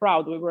very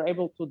proud. We were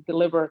able to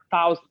deliver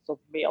thousands of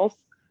meals.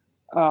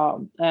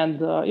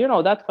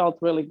 That felt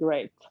really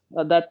great.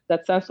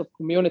 That sense of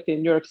community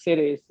in New York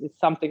City is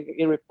something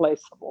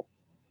irreplaceable.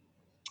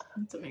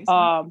 That's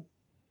amazing.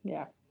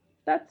 Yeah,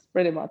 that's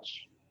pretty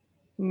much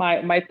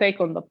my take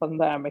on the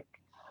pandemic.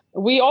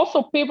 We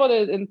also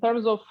pivoted in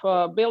terms of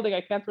building.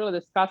 I can't really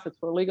discuss it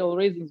for legal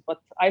reasons, but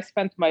I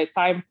spent my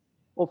time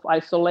of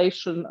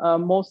isolation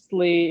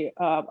mostly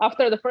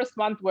after the first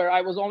month where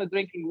I was only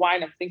drinking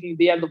wine and thinking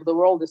the end of the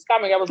world is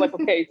coming. I was like,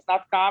 okay, it's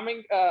not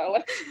coming.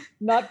 Let's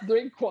not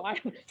drink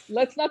wine.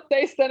 Let's not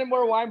taste any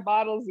more wine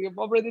bottles. You've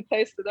already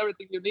tasted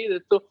everything you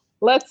needed to.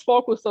 Let's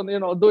focus on,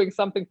 doing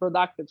something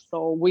productive.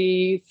 So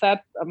we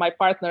my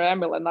partner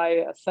Emil and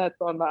I set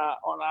on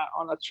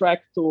a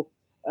track to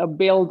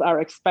build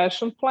our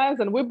expansion plans,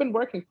 and we've been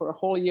working for a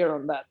whole year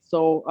on that.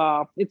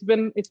 So it's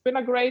been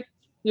a great,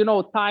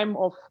 time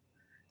of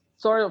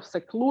sort of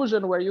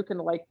seclusion where you can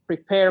like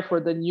prepare for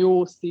the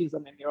new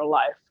season in your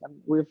life. And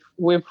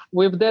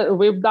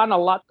we've done a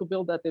lot to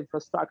build that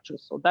infrastructure.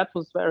 So that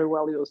was very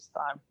well used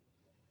time.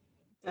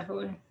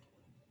 Definitely.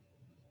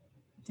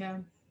 Yeah.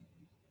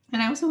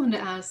 And I also wanted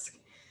to ask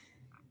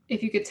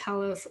if you could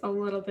tell us a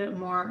little bit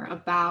more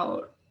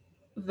about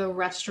the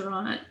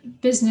restaurant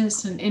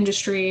business and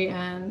industry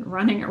and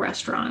running a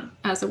restaurant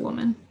as a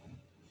woman?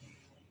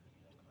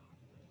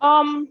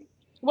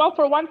 Well,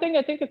 for one thing,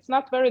 I think it's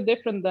not very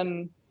different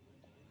than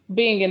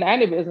being in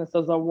any business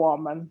as a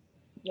woman.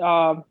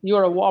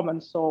 You're a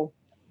woman, so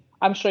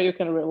I'm sure you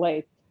can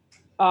relate.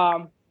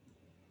 Um,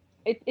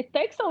 it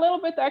takes a little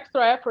bit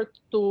extra effort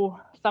to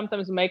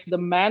sometimes make the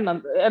men,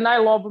 and I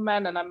love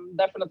men, and I'm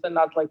definitely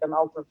not like an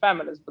ultra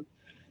feminist, but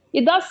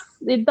it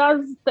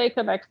does take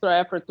an extra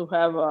effort to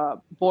have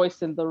a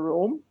voice in the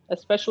room,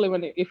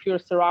 especially if you're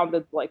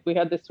surrounded. Like we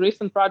had this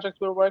recent project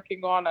we're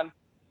working on, and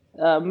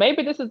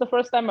maybe this is the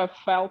first time I've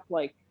felt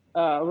like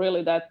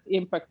really that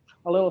impact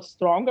a little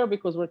stronger,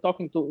 because we're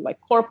talking to like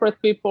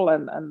corporate people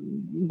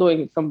and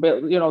doing some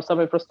some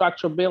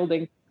infrastructure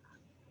building.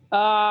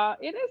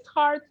 It is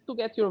hard to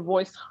get your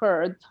voice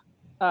heard,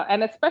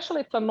 and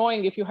especially it's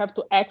annoying if you have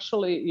to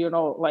actually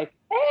like,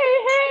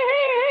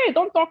 hey,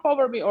 don't talk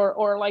over me,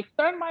 or like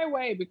turn my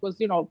way, because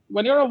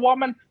when you're a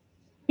woman,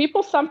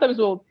 people sometimes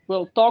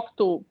will talk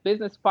to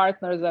business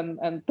partners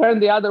and turn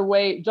the other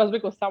way just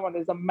because someone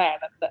is a man,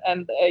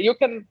 and you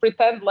can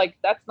pretend like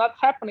that's not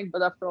happening,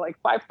 but after like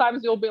 5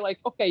 times you'll be like,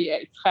 okay, yeah,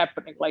 it's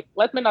happening. Like,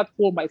 let me not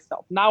fool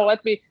myself now.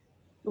 Let me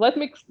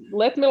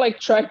like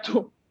try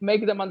to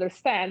make them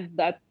understand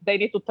that they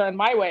need to turn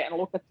my way and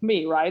look at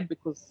me, right?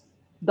 Because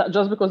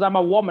just because I'm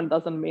a woman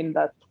doesn't mean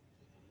that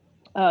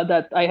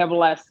that I have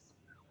less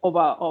of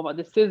a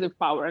decisive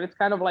power, and it's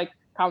kind of like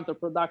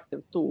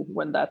counterproductive too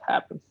when that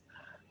happens.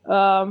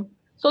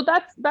 So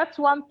that's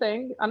one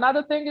thing.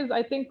 Another thing is,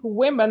 I think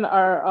women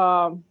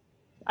are.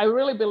 I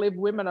really believe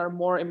women are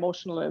more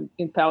emotionally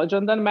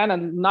intelligent than men,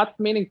 and not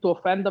meaning to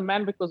offend the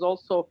men, because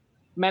also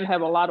men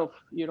have a lot of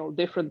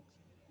different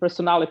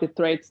personality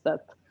traits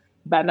that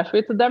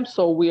benefit them.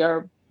 So we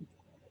are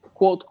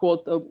quote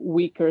quote a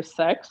weaker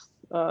sex.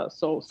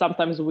 So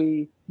sometimes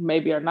we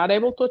maybe are not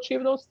able to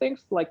achieve those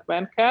things like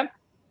men can.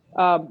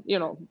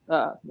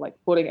 Like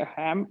putting a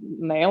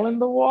nail in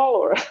the wall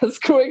or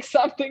screwing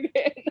something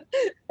in.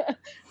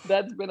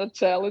 That's been a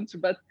challenge,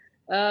 but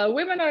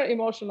women are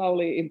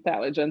emotionally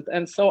intelligent.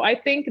 And so I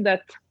think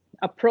that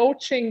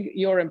approaching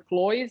your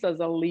employees as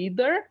a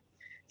leader,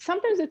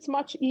 sometimes it's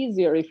much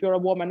easier if you're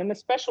a woman, and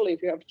especially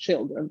if you have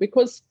children,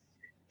 because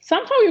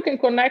somehow you can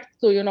connect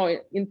to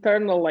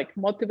internal like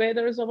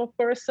motivators of a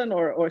person,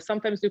 or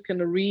sometimes you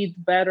can read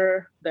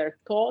better their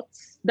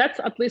thoughts. That's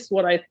at least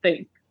what I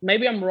think.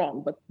 Maybe I'm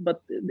wrong,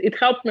 but it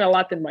helped me a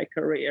lot in my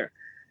career.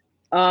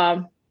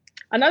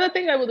 Another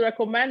thing I would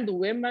recommend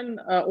women,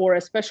 or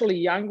especially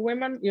young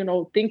women,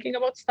 thinking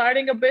about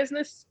starting a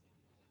business.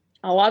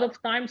 A lot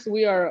of times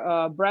we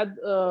are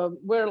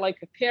we're like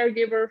a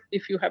caregiver.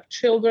 If you have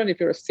children, if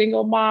you're a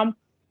single mom,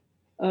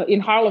 in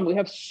Harlem, we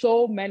have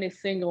so many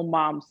single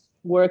moms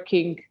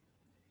working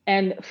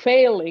and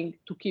failing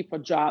to keep a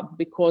job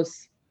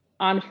because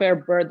unfair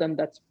burden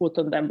that's put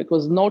on them,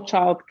 because no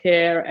child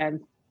care,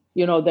 and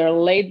they're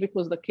late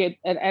because the kid,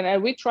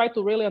 and we try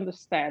to really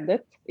understand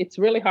it. It's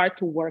really hard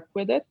to work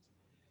with it,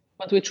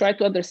 but we try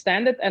to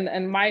understand it.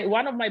 And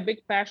one of my big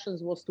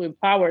passions was to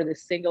empower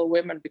these single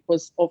women,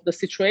 because of the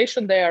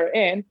situation they are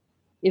in.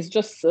 Is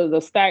just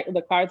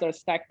the cards are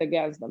stacked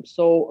against them.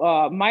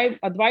 So my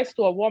advice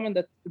to a woman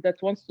that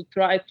wants to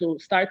try to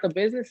start a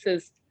business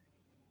is,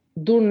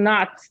 do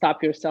not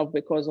stop yourself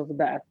because of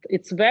that.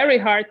 It's very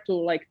hard to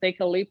like take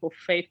a leap of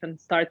faith and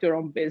start your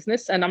own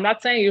business. And I'm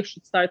not saying you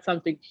should start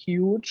something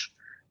huge,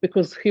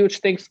 because huge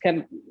things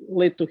can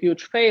lead to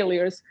huge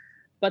failures.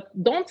 But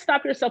don't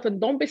stop yourself, and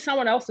don't be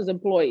someone else's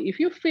employee. If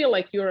you feel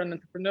like you're an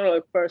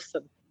entrepreneurial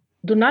person,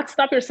 do not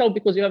stop yourself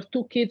because you have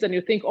 2 kids and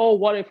you think, oh,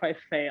 what if I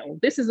fail?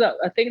 This is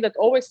a thing that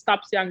always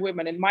stops young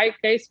women. In my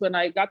case, when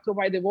I got through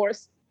my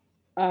divorce,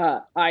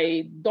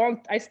 I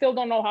still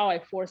don't know how I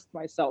forced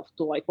myself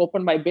to like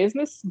open my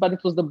business, but it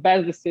was the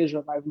best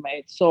decision I've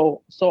made.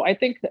 So I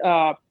think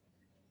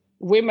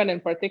women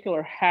in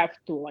particular have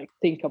to like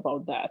think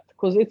about that,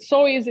 because it's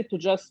so easy to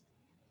just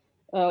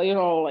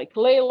like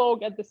lay low,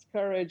 get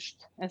discouraged,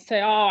 and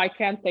say, oh, I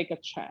can't take a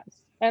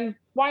chance. And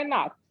why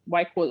not?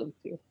 Why couldn't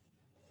you?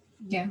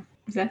 Yeah,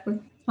 exactly.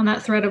 On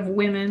that thread of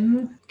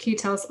women, can you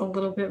tell us a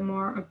little bit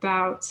more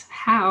about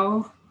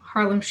how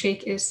Harlem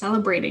Shake is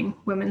celebrating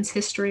Women's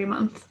History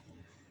Month?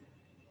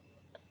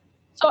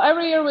 So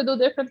every year we do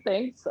different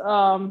things.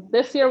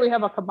 This year we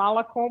have a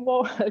Kamala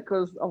combo,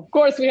 because of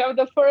course we have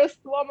the first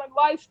woman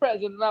vice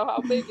president. Now,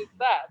 how big is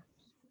that?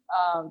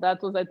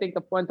 That was, I think,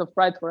 a point of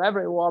pride for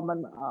every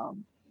woman,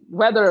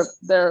 whether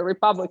they're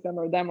Republican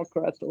or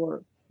Democrat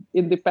or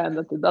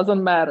independent. It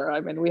doesn't matter. I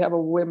mean, we have a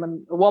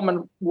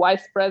woman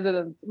vice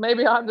president,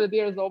 maybe 100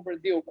 years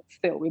overdue, but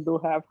still we do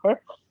have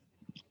her.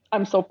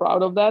 I'm so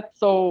proud of that.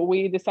 So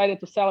we decided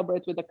to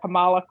celebrate with the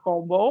Kamala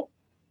combo,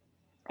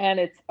 and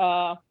it's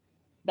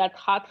that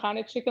hot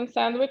honey chicken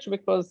sandwich,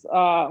 because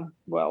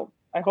well,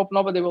 I hope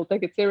nobody will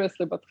take it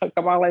seriously, but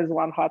Kamala is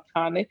one hot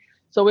honey.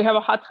 So we have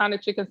a hot honey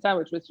chicken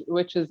sandwich,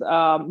 which is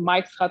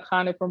Mike's Hot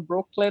Honey from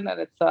Brooklyn, and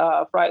it's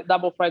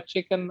double fried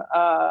chicken,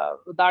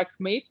 dark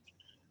meat,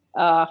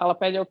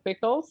 jalapeno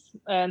pickles,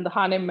 and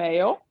honey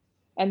mayo.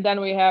 And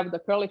then we have the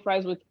curly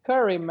fries with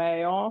curry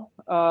mayo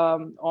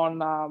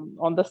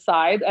on the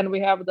side, and we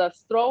have the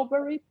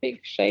strawberry pig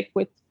shake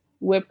with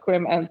whipped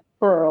cream and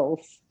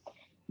pearls,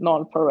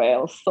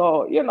 nonpareils.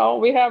 So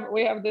we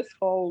have this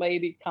whole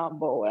lady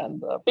combo,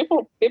 and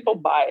people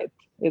buy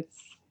it.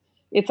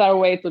 It's our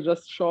way to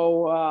just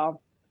show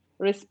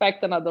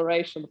respect and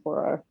adoration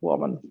for our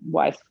woman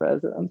vice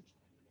president.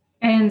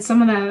 And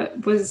some of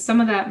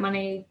that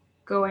money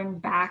going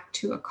back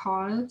to a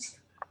cause?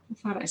 I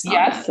thought I saw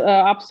Yes, that.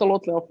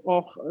 absolutely.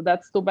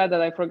 That's too bad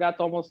that I forgot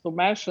almost to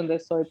mention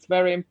this. So it's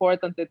very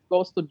important. It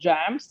goes to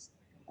GEMS.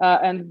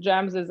 And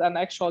GEMS is an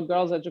actual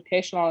girls'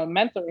 educational and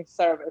mentoring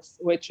service,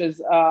 which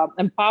is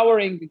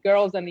empowering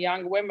girls and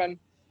young women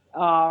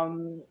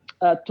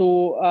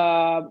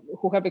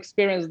who have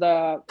experienced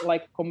the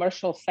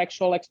commercial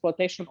sexual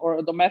exploitation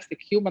or domestic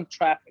human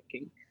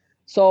trafficking.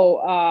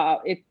 So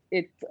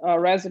it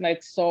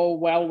resonates so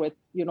well with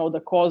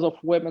the cause of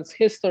Women's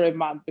History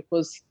Month,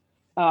 because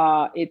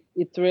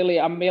it really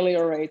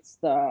ameliorates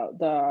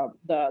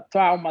the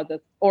trauma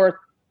that, or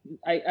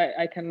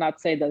I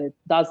cannot say that it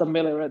does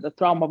ameliorate the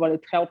trauma, but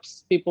it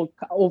helps people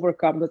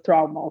overcome the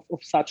trauma of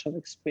such an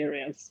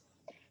experience.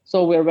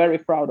 So we're very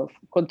proud of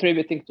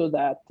contributing to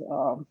that.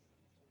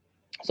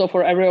 So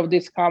for every of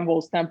these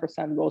combos,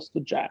 10% goes to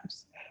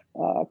GEMS.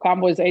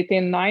 Combo is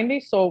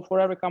 $18.90. So for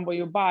every combo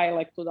you buy,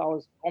 like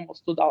 $2,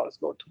 almost $2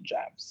 go to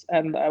GEMS.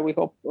 And we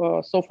hope,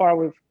 so far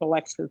we've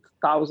collected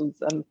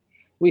thousands, and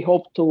we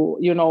hope to,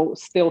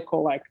 still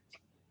collect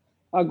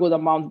a good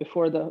amount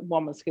before the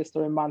Women's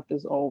History Month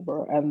is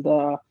over, and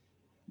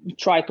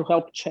try to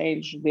help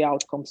change the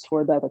outcomes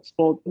for that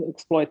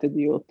exploited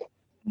youth.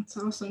 That's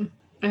awesome.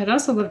 I'd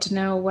also love to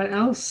know what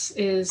else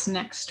is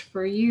next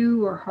for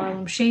you or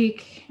Harlem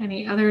Shake.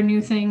 Any other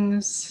new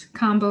things,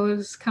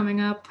 combos coming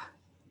up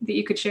that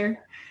you could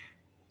share?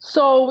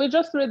 So we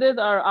just redid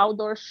our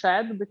outdoor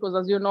shed, because,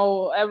 as you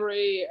know,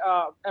 every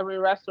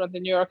restaurant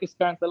in New York is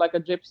currently like a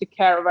gypsy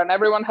caravan.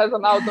 Everyone has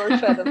an outdoor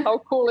shed, and how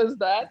cool is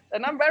that?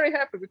 And I'm very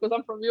happy because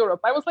I'm from Europe.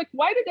 I was like,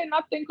 why did they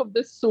not think of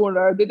this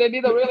sooner? Did they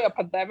need a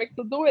pandemic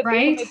to do it?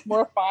 Right? Isn't it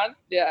more fun?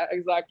 Yeah,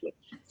 exactly.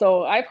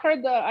 So I've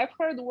heard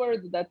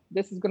word that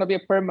this is going to be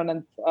a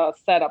permanent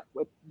setup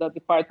with the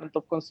Department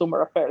of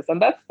Consumer Affairs,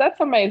 and that's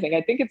amazing.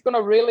 I think it's going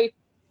to really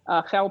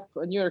help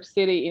New York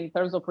City in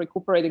terms of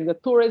recuperating the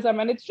tourism,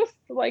 and it's just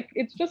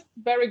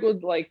very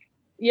good.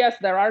 Yes,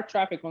 there are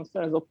traffic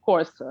concerns, of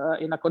course,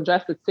 in a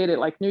congested city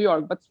like New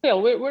York, but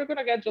still, we're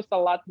gonna get just a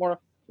lot more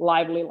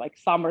lively,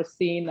 summer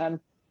scene, and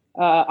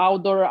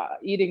outdoor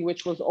eating,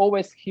 which was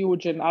always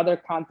huge in other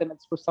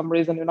continents. For some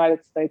reason,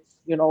 United States,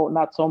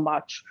 not so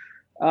much.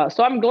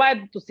 So I'm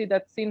glad to see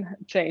that scene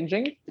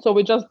changing. So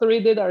we just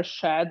redid our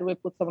shed. We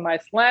put some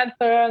nice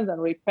lanterns and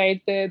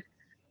repainted.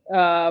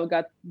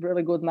 Got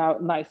really good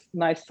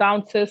nice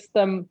sound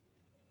system,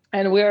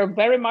 and we are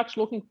very much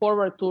looking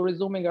forward to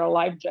resuming our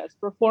live jazz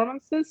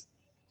performances.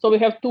 So we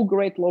have two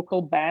great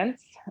local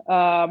bands,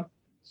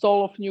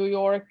 Soul of New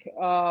York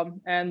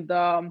and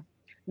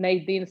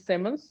Nadine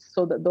Simmons.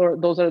 So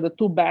those are the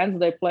two bands.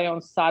 They play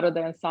on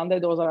Saturday and Sunday.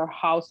 Those are our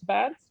house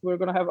bands. We're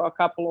going to have a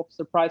couple of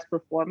surprise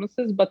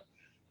performances, but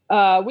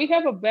we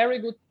have a very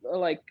good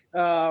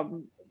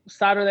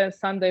Saturday and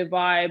Sunday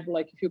vibe.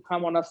 If you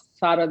come on a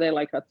Saturday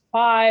at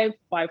 5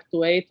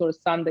 to 8, or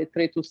Sunday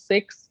 3 to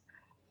 6,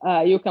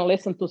 you can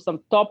listen to some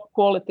top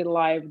quality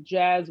live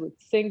jazz with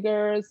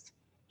singers,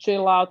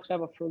 chill out,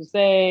 have a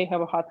frosé,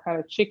 have a hot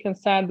honey chicken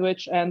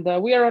sandwich. And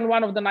we are on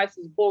one of the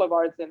nicest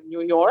boulevards in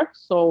New York.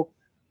 So,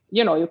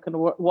 you can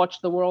watch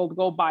the world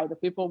go by. The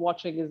people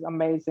watching is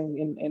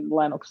amazing in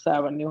Lenox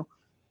Avenue.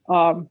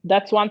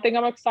 That's one thing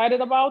I'm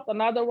excited about.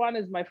 Another one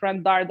is my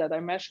friend Dar, that I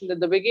mentioned at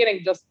the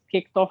beginning, just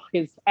kicked off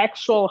his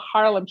actual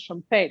Harlem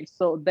champagne.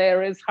 So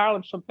there is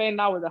Harlem champagne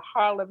now with a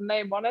Harlem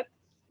name on it.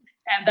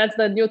 And that's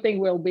the new thing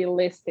we'll be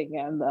listing.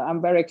 And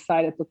I'm very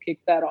excited to kick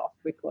that off,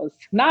 because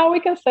now we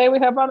can say we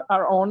have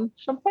our own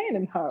champagne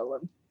in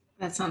Harlem.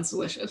 That sounds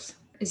delicious.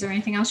 Is there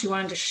anything else you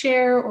wanted to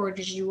share, or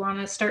did you want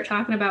to start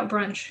talking about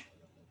brunch?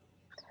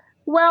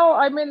 Well,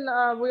 I mean,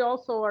 we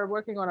also are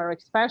working on our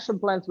expansion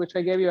plans, which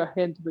I gave you a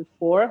hint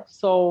before.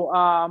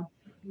 So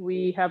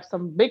we have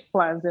some big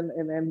plans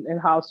in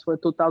house for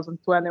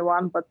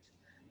 2021, but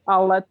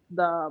I'll let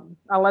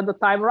the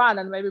time run,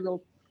 and maybe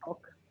we'll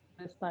talk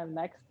this time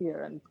next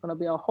year, and it's going to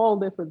be a whole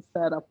different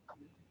setup.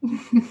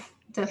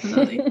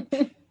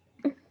 Definitely.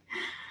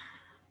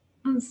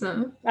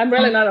 Awesome. I'm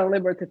really not at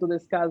liberty to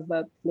discuss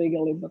that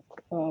legally, but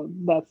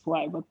that's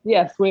why. But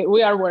yes,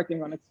 we are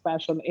working on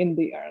expansion in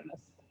the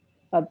earnest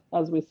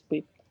as we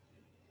speak.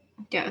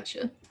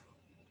 Gotcha.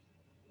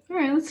 All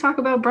right, let's talk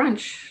about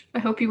brunch. I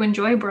hope you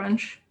enjoy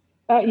brunch.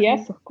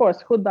 Yes, of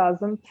course. Who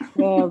doesn't?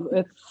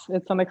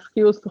 It's an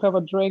excuse to have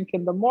a drink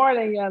in the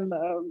morning and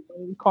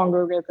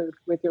congregate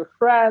with your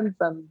friends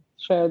and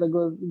share the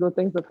good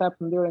things that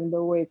happen during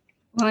the week.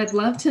 Well, I'd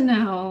love to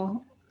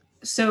know.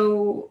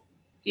 So,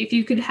 if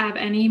you could have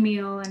any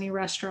meal, any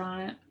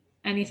restaurant,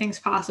 anything's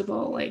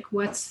possible.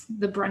 What's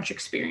the brunch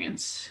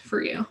experience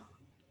for you?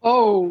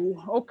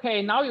 Oh,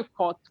 okay. Now you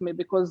caught me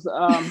because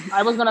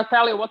I was gonna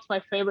tell you what's my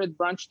favorite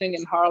brunch thing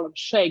in Harlem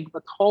Shake,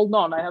 but hold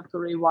on, I have to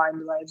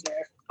rewind right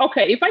there.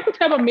 Okay, if I could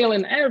have a meal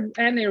in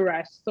any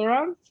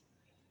restaurant,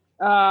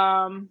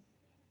 um,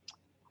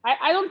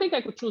 I don't think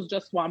I could choose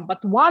just one,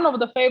 but one of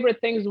the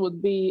favorite things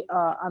would be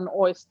an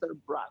oyster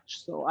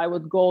brunch. So I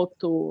would go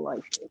to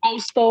like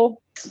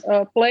coastal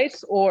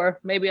place or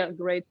maybe a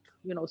great,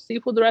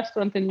 seafood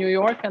restaurant in New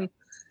York, and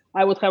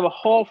I would have a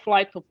whole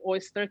flight of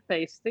oyster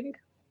tasting.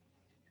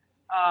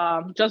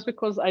 Just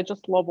because I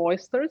just love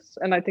oysters,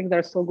 and I think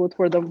they're so good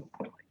for them,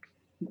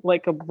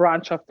 like a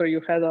brunch after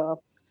you had a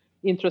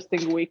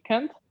interesting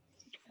weekend.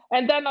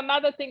 And then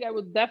another thing I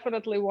would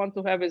definitely want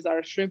to have is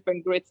our shrimp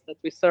and grits that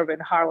we serve in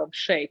Harlem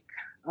Shake.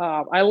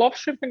 I love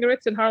shrimp and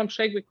grits in Harlem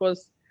Shake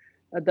because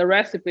the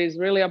recipe is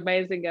really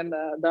amazing, and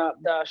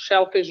the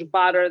shellfish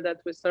butter that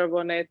we serve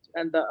on it,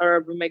 and the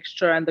herb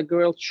mixture, and the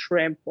grilled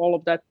shrimp, all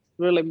of that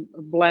really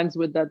blends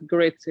with that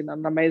grits in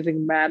an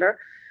amazing manner.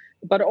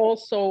 But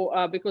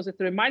also because it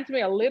reminds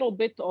me a little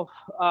bit of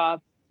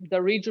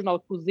the regional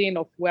cuisine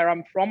of where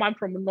I'm from. I'm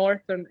from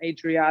Northern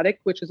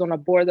Adriatic, which is on a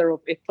border of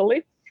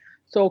Italy.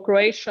 So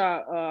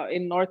Croatia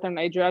in Northern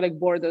Adriatic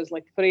borders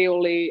like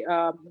Friuli,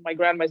 my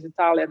grandma is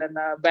Italian, and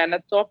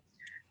Veneto.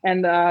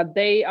 And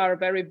they are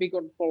very big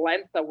on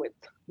polenta with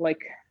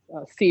like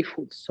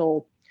seafood.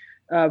 So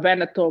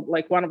Veneto,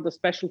 like one of the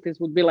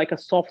specialties would be like a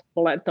soft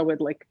polenta with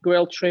like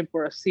grilled shrimp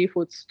or a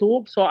seafood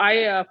stew. So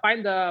I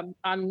find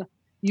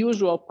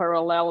unusual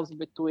parallels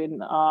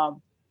between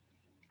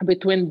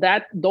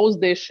those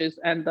dishes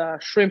and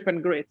shrimp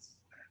and grits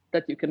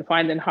that you can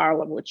find in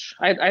Harlem, which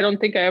I don't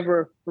think I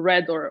ever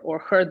read or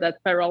heard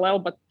that parallel,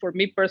 but for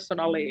me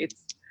personally,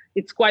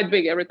 it's quite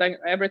big. Every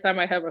time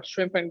I have a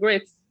shrimp and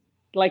grits,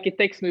 like it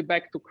takes me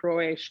back to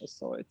Croatia,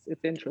 so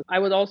it's interesting. I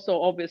would also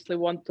obviously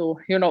want to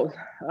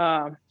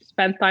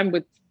spend time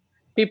with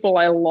people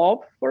I love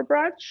for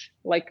brunch,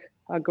 like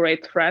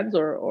great friends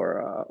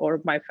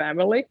or my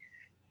family,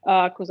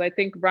 because I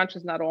think brunch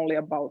is not only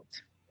about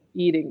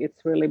eating;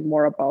 it's really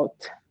more about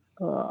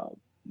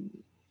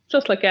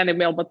just like any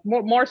meal, but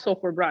more so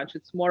for brunch.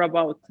 It's more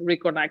about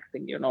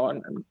reconnecting,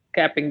 and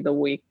capping the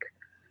week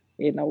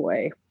in a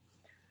way.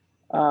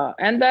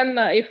 And then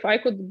if I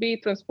could be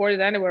transported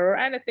anywhere or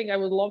anything, I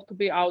would love to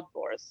be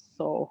outdoors.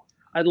 So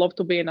I'd love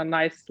to be in a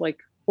nice like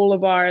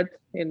boulevard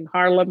in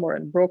Harlem or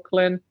in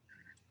Brooklyn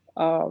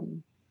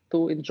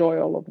to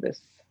enjoy all of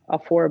this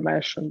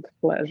aforementioned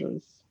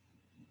pleasures.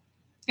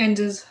 And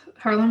does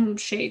Harlem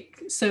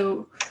Shake?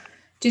 So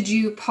did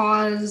you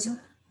pause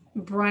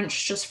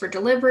brunch just for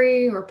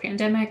delivery or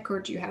pandemic, or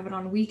do you have it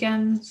on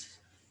weekends?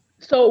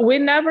 So we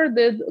never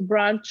did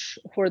brunch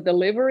for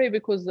delivery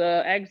because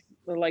eggs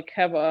like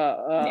have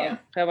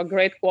a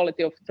great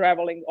quality of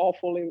traveling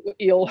awfully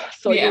ill.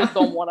 So you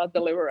don't want to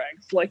deliver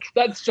eggs. Like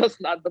that's just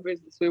not the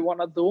business we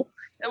want to do.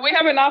 And we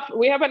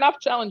have enough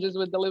challenges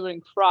with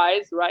delivering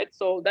fries, right?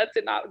 So that's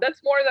enough.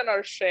 That's more than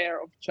our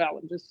share of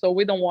challenges. So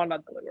we don't want to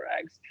deliver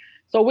eggs.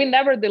 So we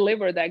never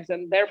delivered eggs,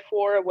 and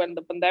therefore, when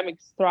the pandemic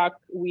struck,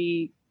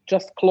 we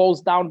just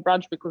closed down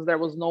brunch because there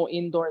was no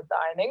indoor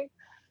dining.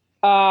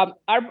 Our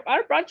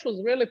brunch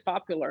was really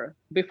popular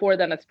before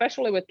then,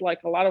 especially with like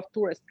a lot of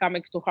tourists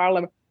coming to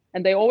Harlem,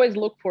 and they always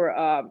look for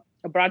a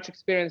brunch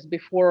experience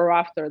before or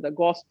after the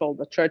gospel,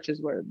 the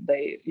churches where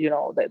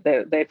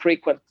they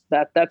frequent.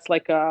 That's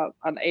like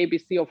an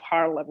ABC of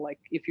Harlem. Like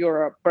if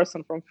you're a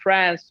person from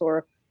France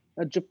or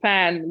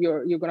Japan,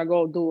 you're gonna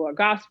go do a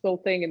gospel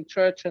thing in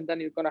church, and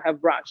then you're gonna have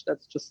brunch.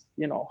 That's just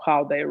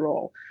how they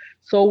roll.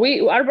 So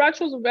our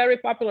brunch was very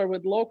popular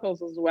with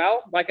locals as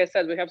well. Like I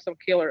said, we have some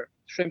killer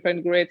shrimp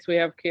and grits. We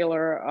have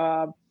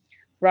killer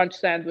brunch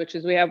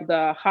sandwiches. We have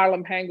the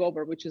Harlem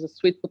Hangover, which is a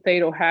sweet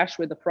potato hash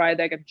with the fried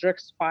egg and jerk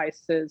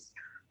spices.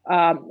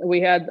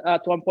 We had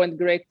at one point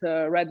great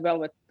red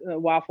velvet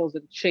waffles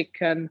and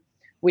chicken.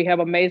 We have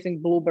amazing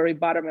blueberry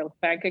buttermilk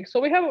pancakes.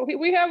 So we have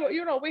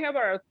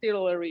our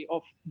artillery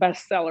of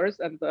bestsellers,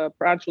 and the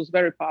brunch was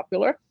very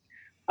popular.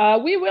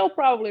 We will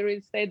probably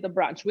reinstate the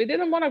brunch. We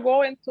didn't want to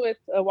go into it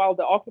while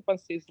the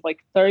occupancy is like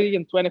 30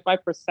 and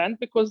 25%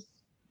 because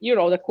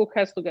the cook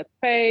has to get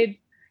paid.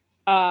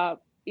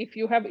 If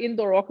you have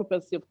indoor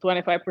occupancy of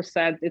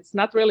 25%, it's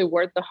not really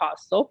worth the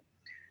hassle.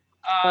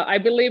 I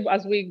believe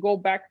as we go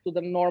back to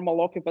the normal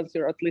occupancy,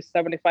 or at least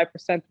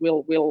 75%,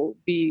 will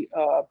be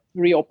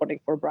reopening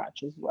for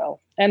brunch as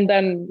well. And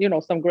then,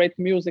 some great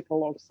music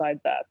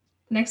alongside that.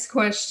 Next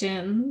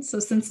question. So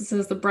since this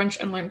is the Brunch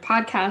and Learn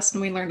podcast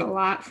and we learned a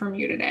lot from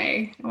you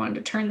today, I wanted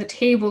to turn the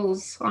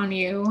tables on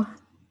you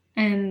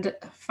and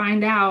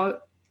find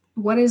out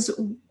what is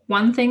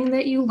one thing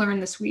that you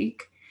learned this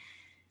week.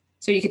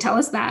 So you could tell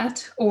us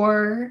that,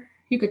 or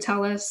you could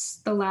tell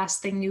us the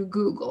last thing you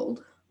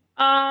Googled.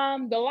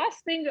 The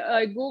last thing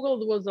I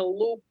Googled was a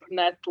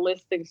LoopNet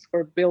listings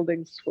for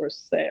buildings for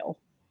sale.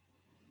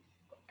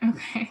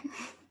 Okay.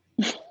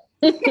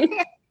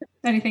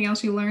 Anything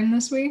else you learned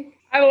this week?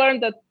 I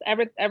learned that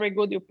every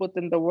good you put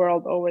in the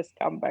world always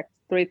come back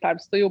 3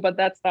 times to you, but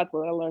that's not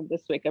what I learned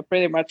this week. I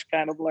pretty much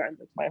kind of learned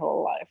it my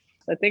whole life.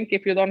 I think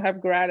if you don't have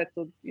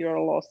gratitude, you're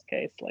a lost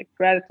case. Like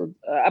gratitude,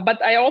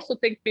 but I also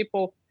think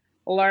people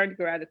learn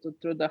gratitude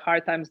through the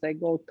hard times they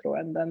go through,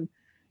 and then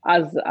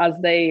as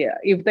they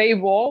if they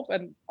evolve,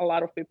 and a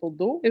lot of people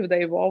do, if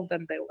they evolve,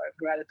 then they learn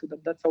gratitude,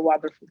 and that's a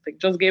wonderful thing.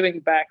 Just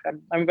giving back.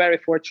 I'm very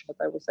fortunate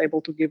I was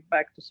able to give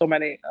back to so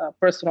many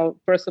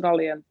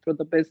personally and through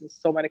the business,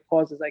 so many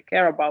causes I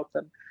care about.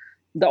 And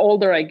the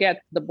older I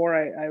get, the more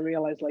I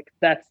realize like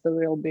that's the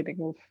real meaning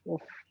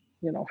of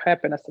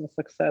happiness and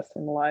success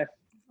in life.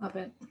 Love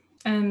it.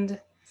 And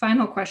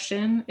final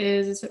question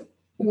is,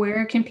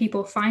 where can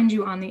people find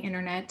you on the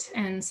internet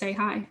and say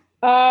hi?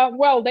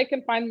 Well, they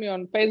can find me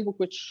on Facebook,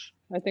 which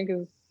I think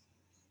is,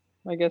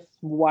 I guess,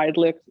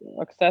 widely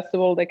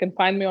accessible. They can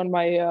find me on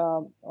my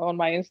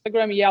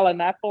Instagram,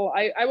 Jelena.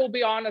 I will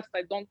be honest,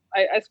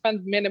 I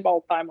spend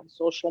minimal time on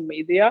social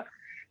media,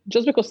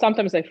 just because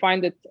sometimes I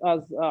find it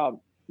as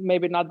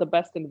maybe not the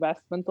best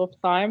investment of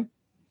time.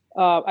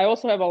 I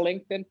also have a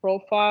LinkedIn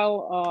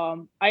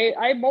profile.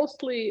 I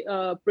mostly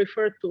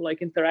prefer to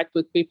like interact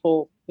with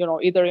people,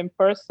 either in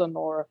person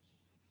or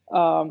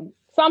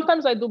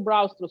sometimes I do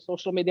browse through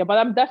social media, but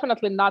I'm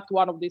definitely not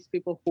one of these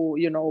people who,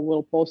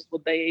 will post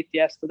what they ate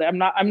yesterday.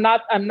 I'm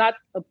not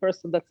a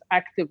person that's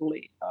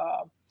actively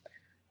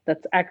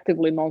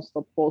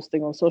nonstop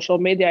posting on social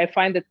media. I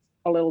find it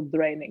a little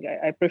draining.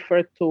 I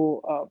prefer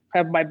to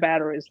have my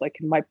batteries like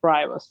in my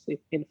privacy,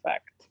 in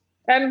fact.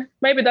 And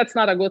maybe that's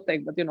not a good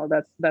thing, but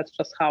that's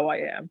just how I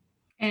am.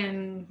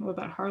 And what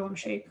about Harlem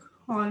Shake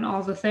on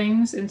all the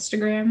things,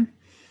 Instagram?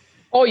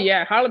 Oh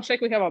yeah, Harlem Shake,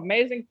 we have an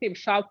amazing team.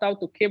 Shout out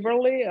to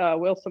Kimberly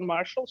Wilson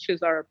Marshall.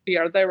 She's our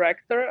PR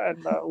director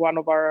and one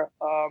of our.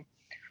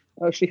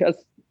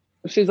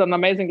 She's an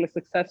amazingly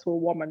successful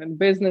woman in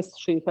business.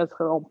 She has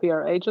her own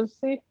PR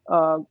agency,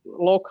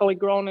 locally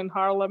grown in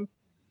Harlem.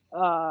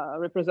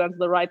 Represents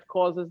the right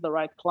causes, the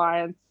right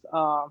clients.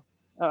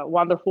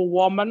 Wonderful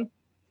woman.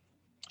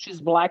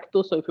 She's Black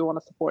too, so if you want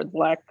to support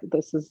Black,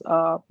 this is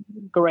a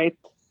great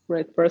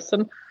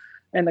person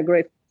and a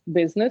great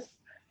business.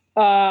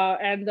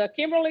 And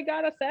Kimberly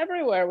got us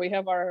everywhere. We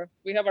have our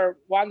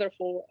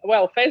wonderful,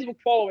 Facebook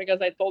following,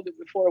 as I told you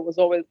before, was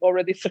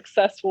already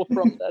successful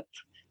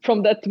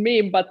from that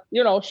meme. But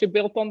she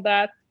built on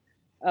that.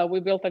 We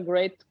built a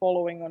great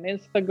following on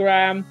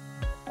Instagram.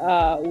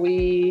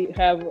 We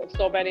have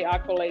so many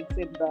accolades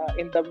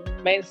in the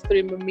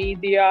mainstream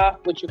media,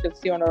 which you can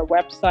see on our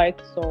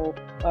website. So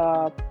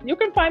you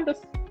can find us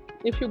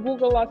if you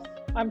Google us.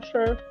 I'm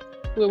sure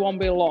we won't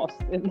be lost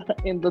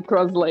in the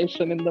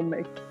translation, in the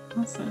mix.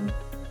 Awesome.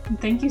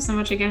 Thank you so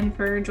much again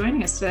for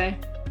joining us today.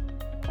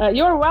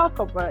 You're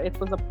welcome. It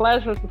was a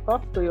pleasure to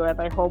talk to you, and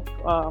I hope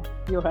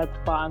you had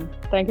fun.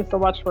 Thank you so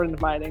much for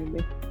inviting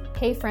me.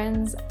 Hey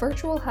friends,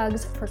 virtual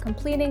hugs for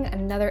completing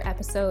another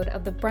episode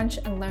of the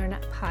Brunch and Learn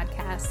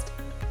podcast.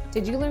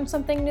 Did you learn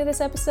something new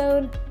this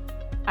episode?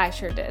 I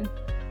sure did.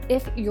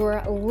 If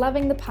you're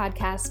loving the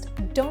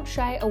podcast, don't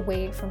shy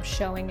away from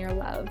showing your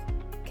love.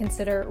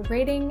 Consider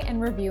rating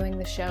and reviewing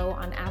the show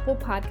on Apple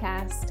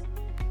Podcast.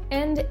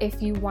 And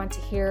if you want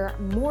to hear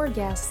more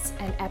guests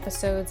and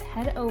episodes,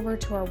 head over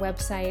to our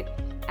website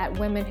at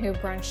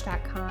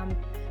womenwhobrunch.com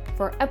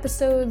for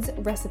episodes,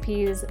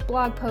 recipes,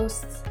 blog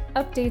posts,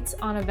 updates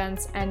on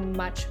events, and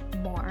much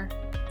more.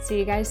 See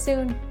you guys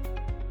soon.